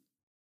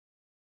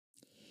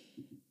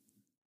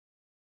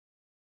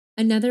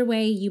 Another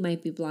way you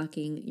might be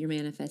blocking your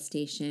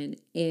manifestation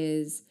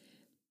is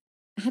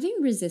having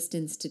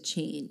resistance to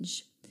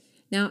change.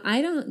 Now,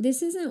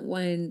 this isn't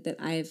one that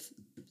I've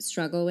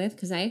struggled with,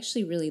 because I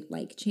actually really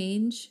like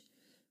change.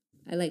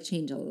 I like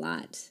change a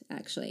lot,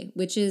 actually,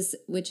 which is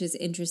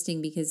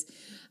interesting, because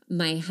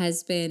my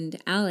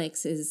husband,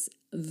 Alex, is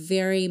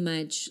very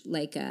much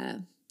like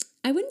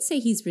I wouldn't say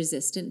he's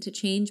resistant to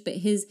change, but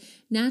his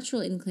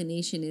natural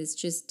inclination is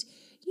just,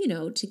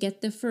 to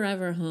get the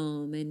forever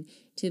home and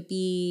to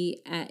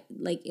be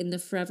in the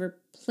forever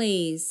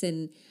place.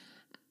 And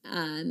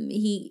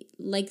he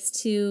likes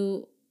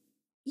to,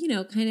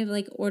 kind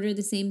of order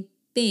the same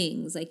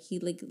things.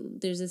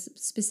 There's a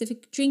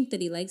specific drink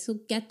that he likes. He'll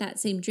get that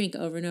same drink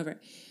over and over.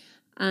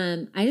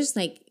 I just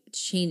like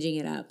changing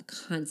it up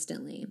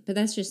constantly, but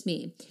that's just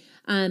me.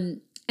 And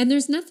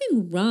there's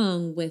nothing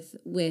wrong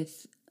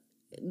with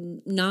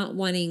not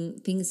wanting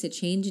things to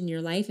change in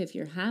your life if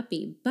you're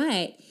happy.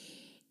 But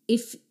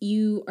if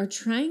you are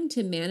trying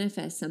to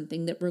manifest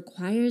something that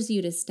requires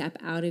you to step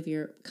out of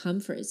your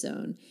comfort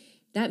zone,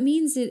 that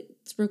means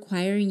it's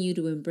requiring you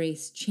to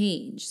embrace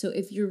change. So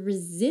if you're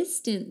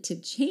resistant to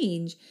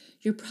change,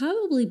 you're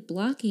probably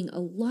blocking a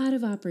lot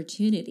of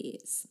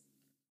opportunities.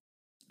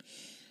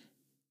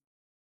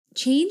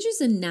 Change is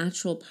a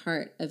natural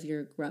part of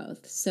your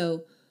growth.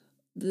 So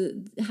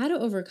how to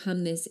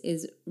overcome this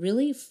is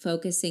really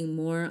focusing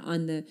more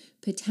on the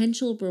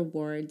potential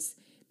rewards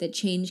that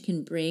change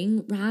can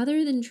bring,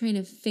 rather than trying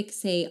to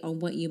fixate on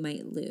what you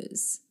might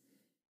lose.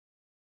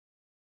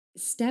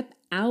 Step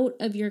out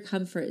of your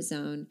comfort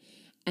zone,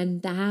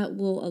 and that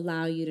will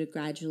allow you to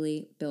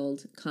gradually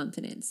build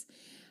confidence.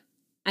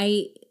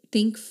 I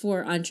think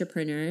for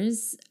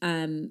entrepreneurs,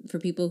 for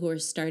people who are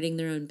starting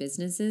their own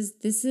businesses,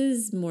 this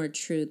is more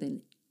true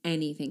than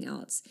anything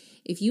else.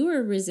 If you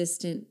are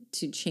resistant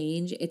to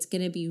change, it's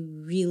going to be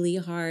really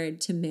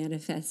hard to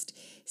manifest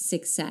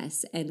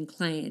success and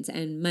clients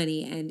and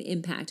money and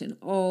impact and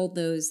all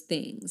those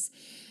things,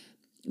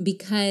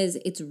 because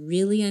it's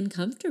really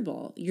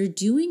uncomfortable. You're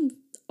doing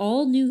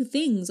all new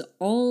things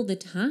all the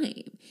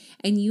time,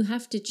 and you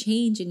have to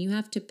change, and you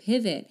have to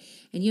pivot,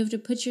 and you have to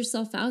put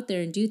yourself out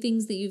there and do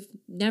things that you've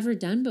never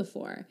done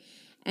before.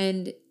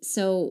 And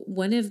so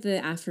one of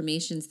the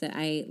affirmations that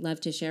I love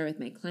to share with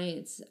my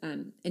clients,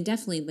 and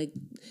definitely like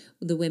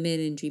the women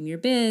in Dream Your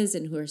Biz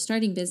and who are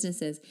starting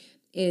businesses,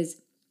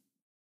 is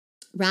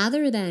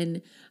rather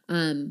than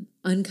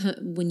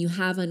when you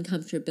have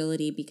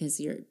uncomfortability because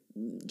you're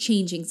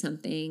changing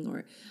something,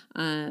 or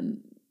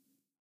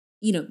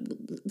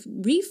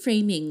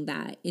reframing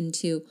that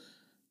into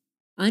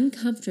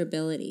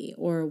uncomfortability,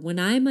 or when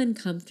I'm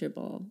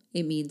uncomfortable,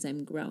 it means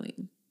I'm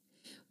growing.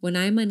 When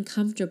I'm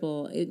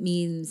uncomfortable, it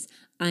means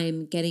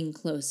I'm getting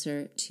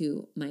closer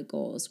to my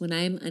goals. When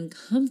I'm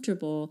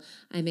uncomfortable,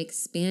 I'm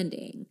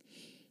expanding,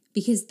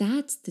 because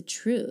that's the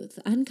truth.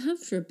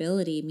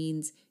 Uncomfortability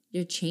means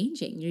you're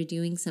changing, you're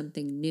doing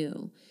something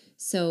new.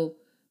 So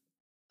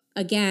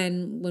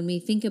again, when we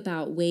think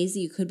about ways that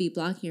you could be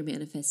blocking your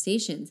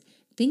manifestations,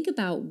 think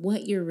about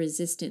what you're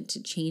resistant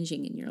to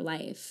changing in your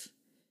life.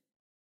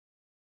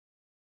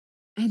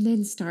 And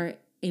then start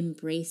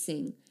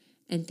embracing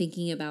and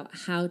thinking about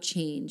how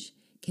change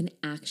can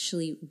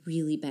actually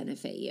really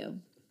benefit you.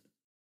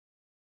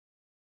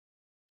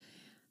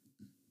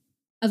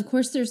 Of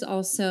course, there's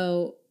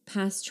also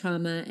past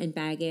trauma and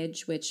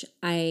baggage, which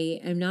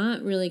I am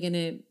not really going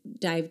to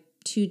dive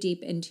too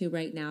deep into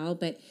right now,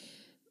 but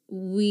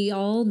we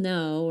all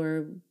know,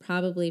 or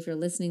probably if you're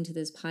listening to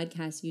this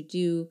podcast, you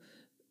do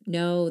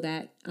know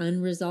that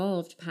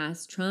unresolved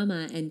past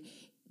trauma and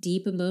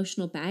deep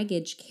emotional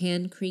baggage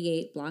can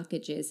create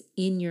blockages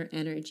in your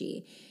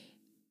energy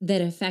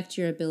that affect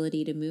your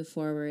ability to move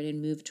forward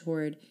and move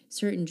toward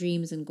certain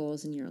dreams and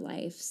goals in your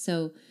life.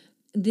 So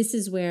this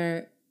is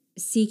where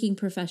seeking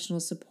professional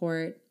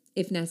support,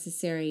 if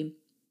necessary,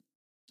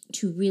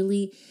 to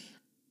really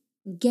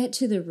get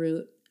to the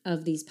root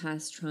of these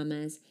past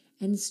traumas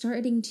and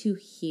starting to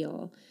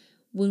heal.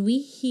 When we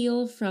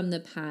heal from the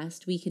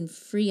past, we can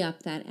free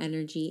up that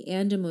energy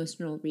and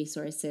emotional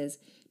resources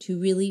to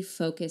really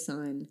focus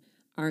on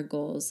our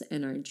goals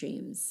and our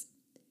dreams.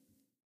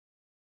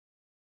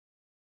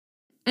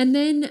 And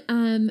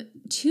then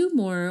two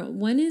more.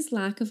 One is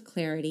lack of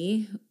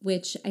clarity,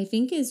 which I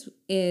think is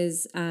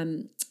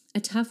a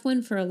tough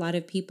one for a lot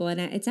of people. And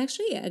it's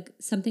actually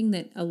something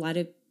that a lot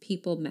of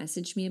people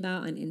message me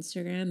about on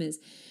Instagram is,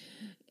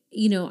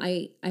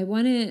 I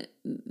want to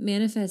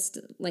manifest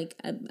like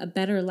a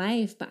better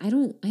life, but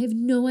I have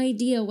no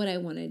idea what I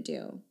want to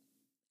do.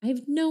 I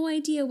have no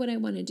idea what I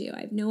want to do. I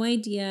have no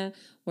idea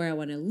where I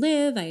want to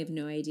live. I have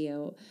no idea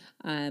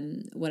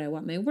what I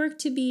want my work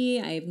to be.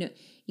 I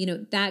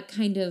have that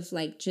kind of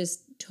like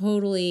just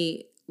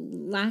totally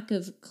lack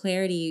of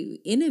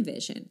clarity in a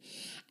vision.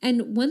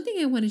 And one thing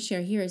I want to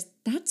share here is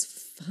that's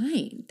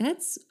fine.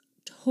 That's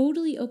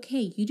totally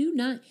okay. You do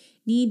not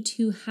need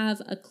to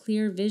have a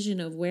clear vision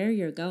of where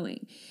you're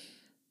going.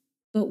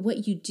 But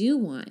what you do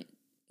want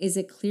is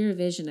a clear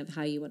vision of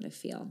how you want to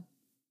feel.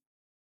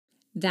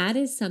 That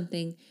is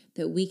something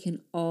that we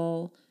can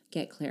all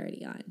get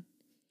clarity on.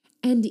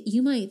 And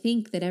you might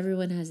think that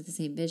everyone has the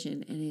same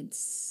vision, and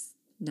it's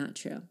not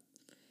true.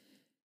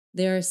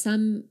 There are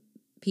some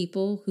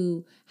people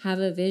who have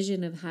a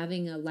vision of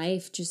having a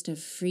life just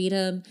of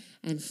freedom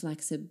and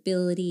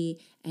flexibility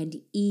and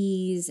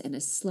ease and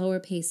a slower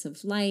pace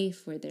of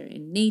life where they're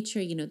in nature,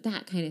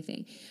 that kind of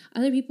thing.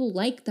 Other people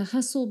like the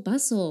hustle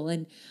bustle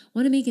and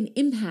want to make an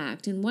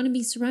impact and want to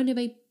be surrounded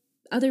by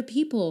other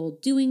people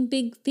doing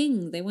big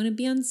things. They want to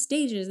be on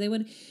stages. They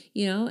want,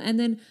 and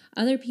then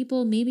other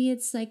people, maybe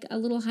it's like a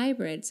little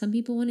hybrid. Some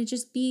people want to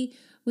just be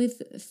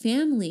with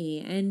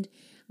family and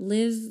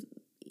live,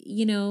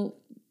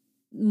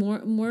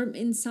 more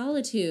in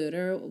solitude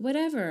or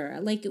whatever.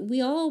 Like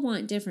we all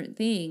want different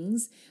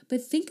things,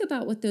 but think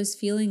about what those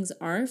feelings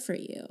are for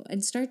you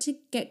and start to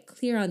get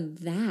clear on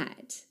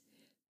that.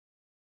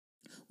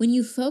 When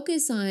you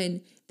focus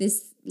on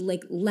this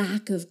like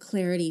lack of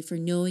clarity for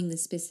knowing the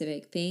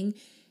specific thing,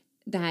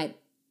 that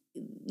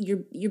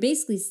you're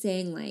basically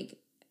saying like,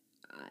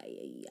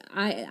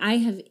 I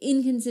have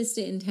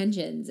inconsistent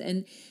intentions,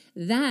 and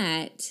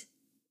that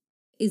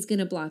is going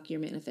to block your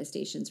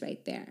manifestations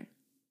right there.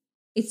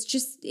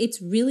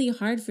 It's really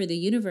hard for the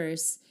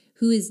universe,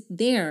 who is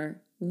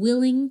there,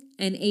 willing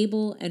and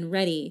able and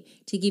ready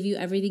to give you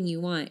everything you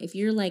want. If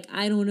you're like,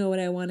 I don't know what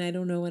I want, I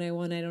don't know what I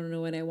want, I don't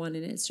know what I want,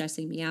 and it's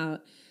stressing me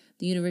out,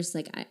 the universe is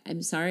like,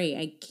 I'm sorry,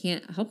 I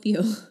can't help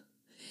you.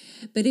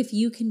 But if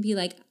you can be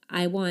like,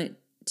 I want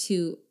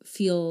to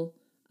feel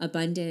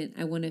abundant,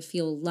 I want to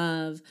feel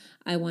love,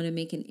 I want to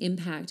make an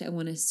impact, I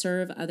want to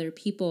serve other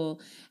people,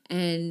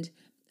 and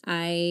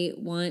I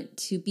want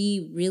to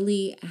be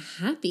really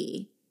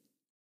happy,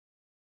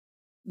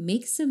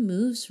 make some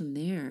moves from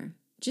there.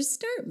 Just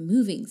start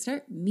moving,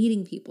 start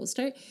meeting people,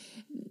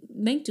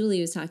 Mike Dooley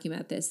was talking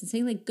about this and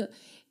saying like, go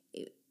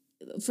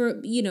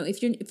for,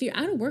 if you're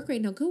out of work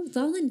right now, go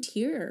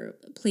volunteer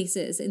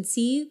places and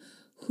see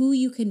who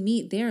you can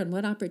meet there and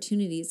what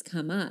opportunities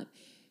come up.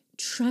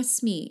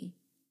 Trust me,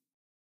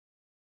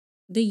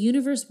 the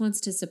universe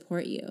wants to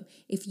support you.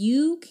 If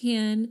you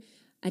can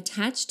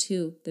attach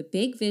to the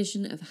big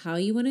vision of how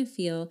you want to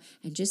feel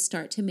and just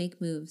start to make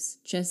moves,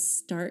 just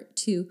start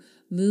to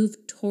move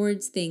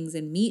towards things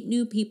and meet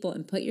new people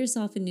and put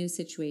yourself in new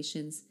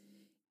situations,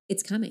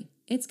 it's coming.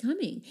 It's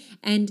coming.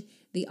 And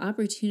the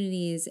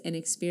opportunities and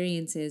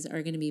experiences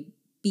are going to be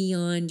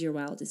beyond your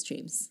wildest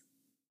dreams.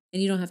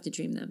 And you don't have to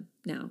dream them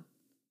now.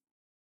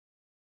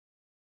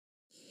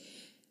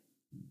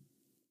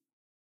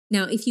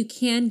 Now, if you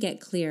can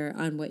get clear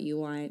on what you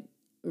want,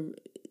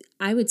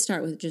 I would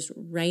start with just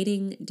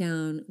writing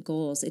down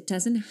goals. It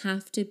doesn't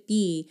have to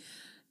be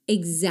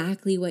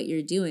exactly what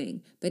you're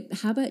doing, but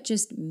how about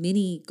just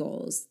mini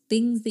goals,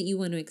 things that you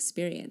want to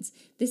experience?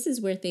 This is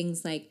where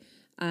things like,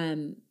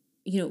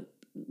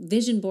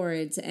 vision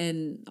boards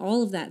and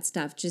all of that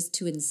stuff, just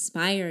to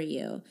inspire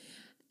you,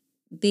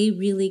 they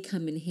really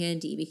come in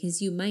handy,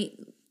 because you might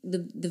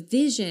the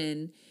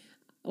vision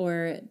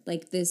or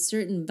like this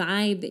certain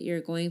vibe that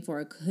you're going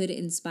for could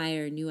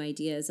inspire new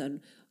ideas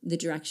on the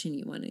direction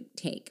you want to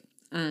take.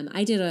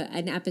 I did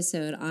an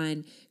episode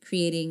on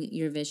creating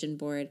your vision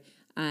board.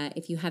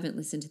 If you haven't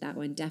listened to that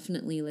one,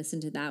 definitely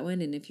listen to that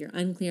one. And if you're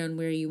unclear on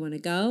where you want to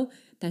go,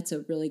 that's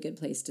a really good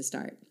place to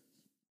start.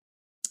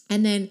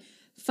 And then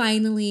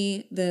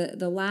finally,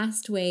 the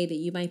last way that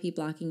you might be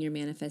blocking your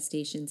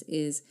manifestations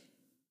is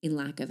in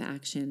lack of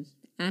action.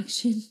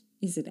 Action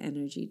is an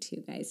energy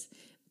too, guys.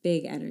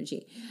 Big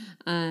energy.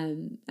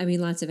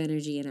 Lots of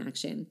energy in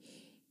action.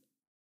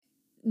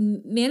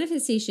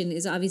 Manifestation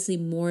is obviously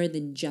more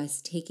than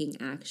just taking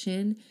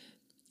action,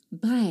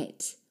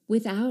 but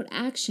without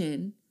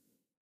action,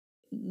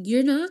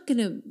 you're not going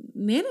to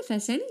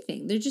manifest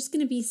anything. They're just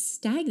going to be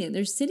stagnant.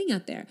 They're sitting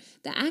out there.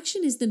 The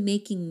action is the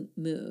making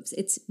moves.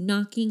 It's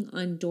knocking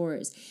on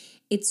doors.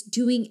 It's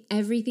doing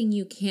everything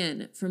you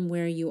can from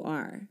where you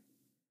are.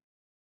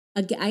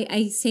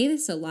 I say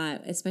this a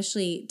lot,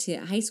 especially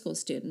to high school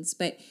students,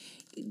 but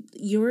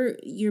your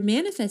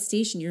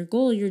manifestation, your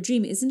goal, your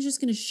dream isn't just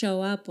going to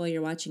show up while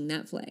you're watching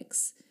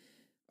Netflix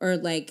or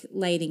like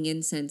lighting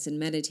incense and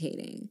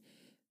meditating.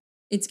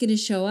 It's going to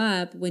show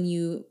up when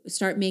you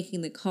start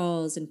making the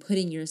calls and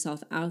putting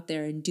yourself out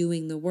there and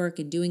doing the work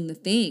and doing the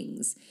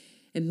things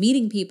and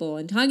meeting people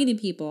and talking to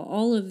people,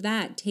 all of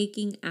that,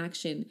 taking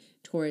action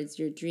towards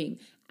your dream.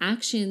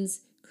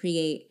 Actions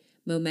create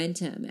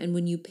momentum. And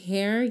when you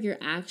pair your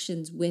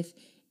actions with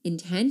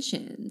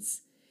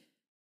intentions,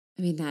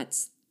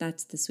 that's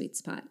the sweet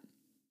spot.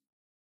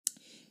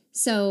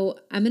 So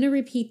I'm going to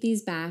repeat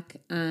these back,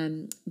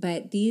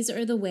 but these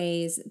are the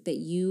ways that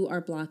you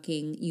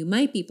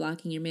might be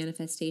blocking your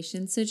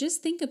manifestation. So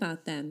just think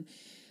about them.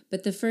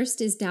 But the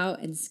first is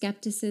doubt and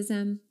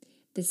skepticism.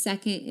 The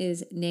second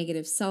is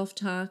negative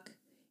self-talk.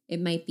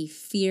 It might be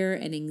fear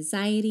and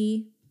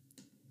anxiety,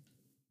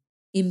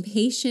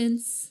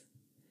 impatience,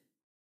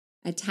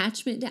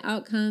 attachment to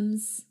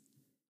outcomes,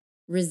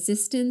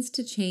 resistance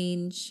to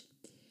change,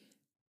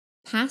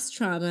 past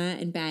trauma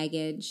and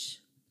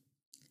baggage,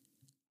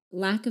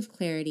 lack of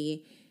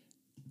clarity,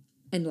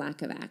 and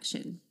lack of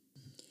action.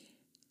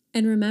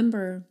 And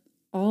remember,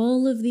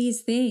 all of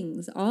these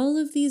things, all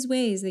of these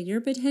ways that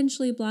you're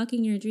potentially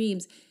blocking your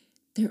dreams,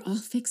 they're all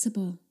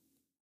fixable.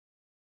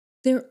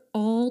 They're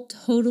all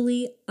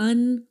totally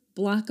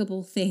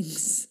unblockable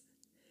things.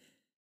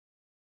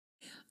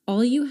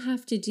 All you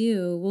have to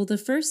do, the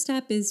first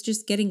step is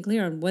just getting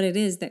clear on what it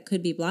is that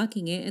could be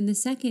blocking it. And the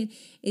second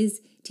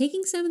is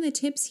taking some of the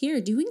tips here,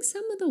 doing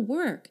some of the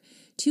work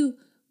to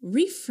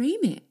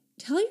reframe it.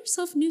 Tell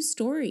yourself new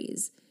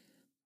stories.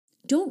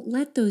 Don't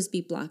let those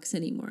be blocks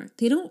anymore.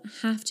 They don't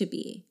have to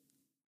be.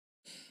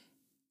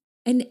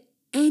 And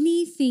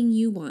anything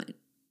you want,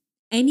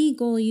 any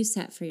goal you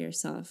set for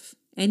yourself,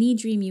 any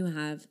dream you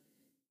have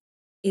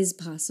is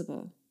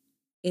possible.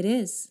 It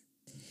is.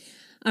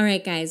 All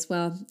right, guys.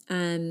 Well,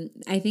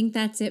 I think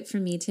that's it for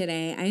me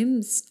today.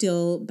 I'm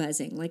still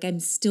buzzing. I'm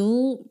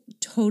still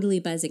totally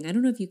buzzing. I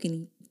don't know if you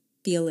can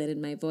feel it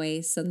in my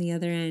voice on the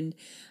other end,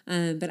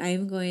 but I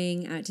am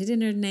going out to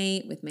dinner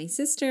tonight with my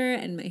sister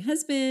and my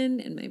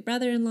husband and my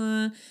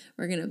brother-in-law.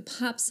 We're going to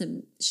pop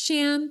some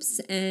champs,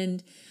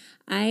 and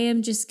I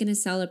am just going to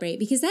celebrate,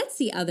 because that's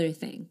the other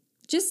thing.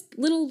 Just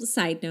little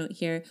side note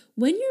here.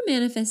 When your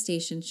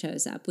manifestation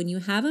shows up, when you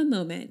have a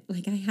moment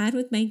like I had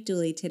with Mike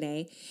Dooley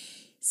today,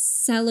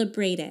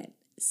 celebrate it.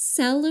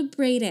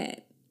 Celebrate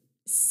it.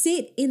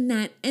 Sit in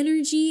that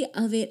energy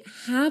of it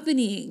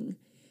happening.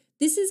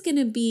 This is going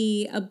to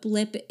be a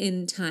blip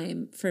in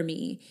time for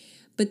me,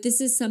 but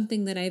this is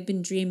something that I've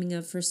been dreaming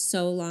of for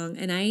so long,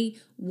 and I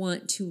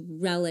want to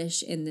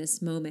relish in this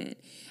moment.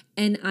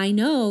 And I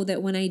know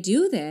that when I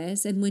do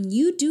this, and when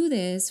you do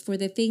this for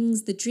the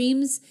things, the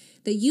dreams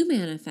that you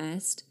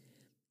manifest,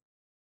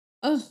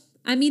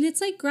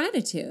 it's like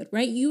gratitude,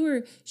 right? You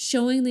are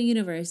showing the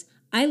universe,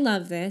 I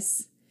love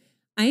this.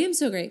 I am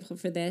so grateful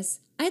for this.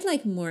 I'd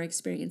like more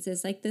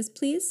experiences like this,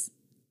 please.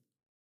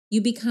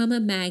 You become a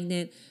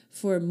magnet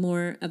for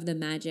more of the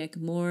magic,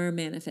 more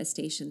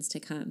manifestations to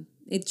come.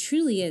 It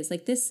truly is.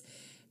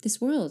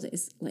 This world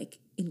is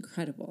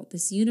incredible.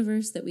 This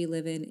universe that we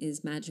live in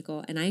is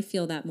magical, and I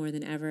feel that more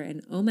than ever.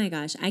 And oh my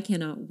gosh, I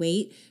cannot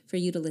wait for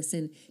you to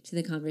listen to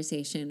the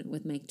conversation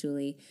with Mike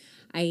Dooley.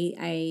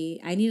 I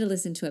need to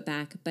listen to it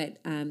back, but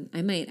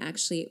I might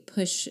actually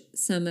push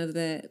some of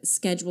the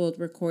scheduled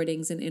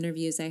recordings and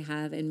interviews I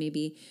have and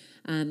maybe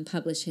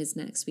publish his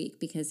next week,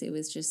 because it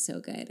was just so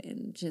good,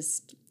 and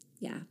just,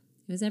 it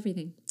was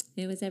everything.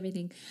 It was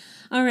everything.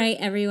 All right,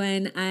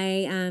 everyone.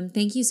 I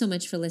thank you so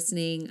much for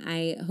listening.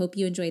 I hope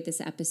you enjoyed this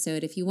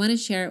episode. If you want to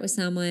share it with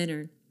someone,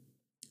 or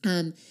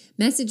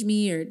message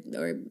me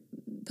or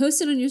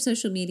post it on your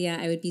social media,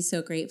 I would be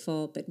so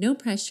grateful, but no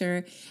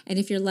pressure. And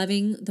if you're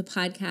loving the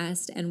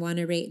podcast and want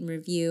to rate and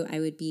review, I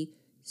would be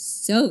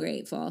so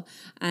grateful.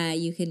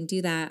 You can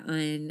do that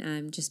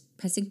on just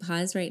pressing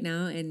pause right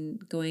now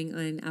and going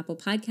on Apple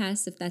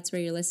Podcasts, if that's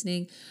where you're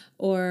listening,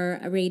 or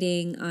a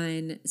rating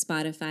on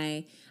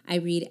Spotify. I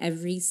read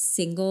every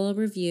single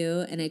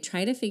review and I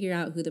try to figure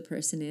out who the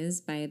person is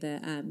by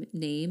the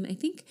name. I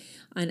think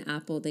on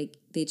Apple, they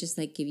just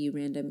like give you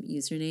random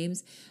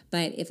usernames.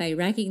 But if I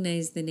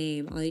recognize the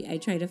name, I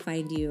try to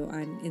find you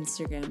on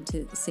Instagram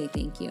to say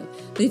thank you.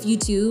 But if you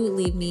do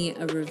leave me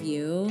a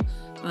review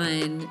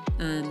on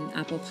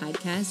Apple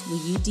Podcasts, will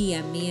you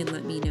DM me and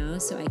let me know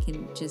so I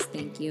can just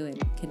thank you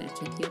and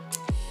connect with you?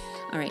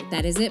 All right,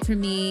 that is it for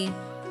me.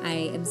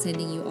 I am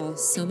sending you all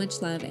so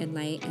much love and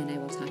light, and I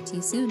will talk to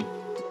you soon.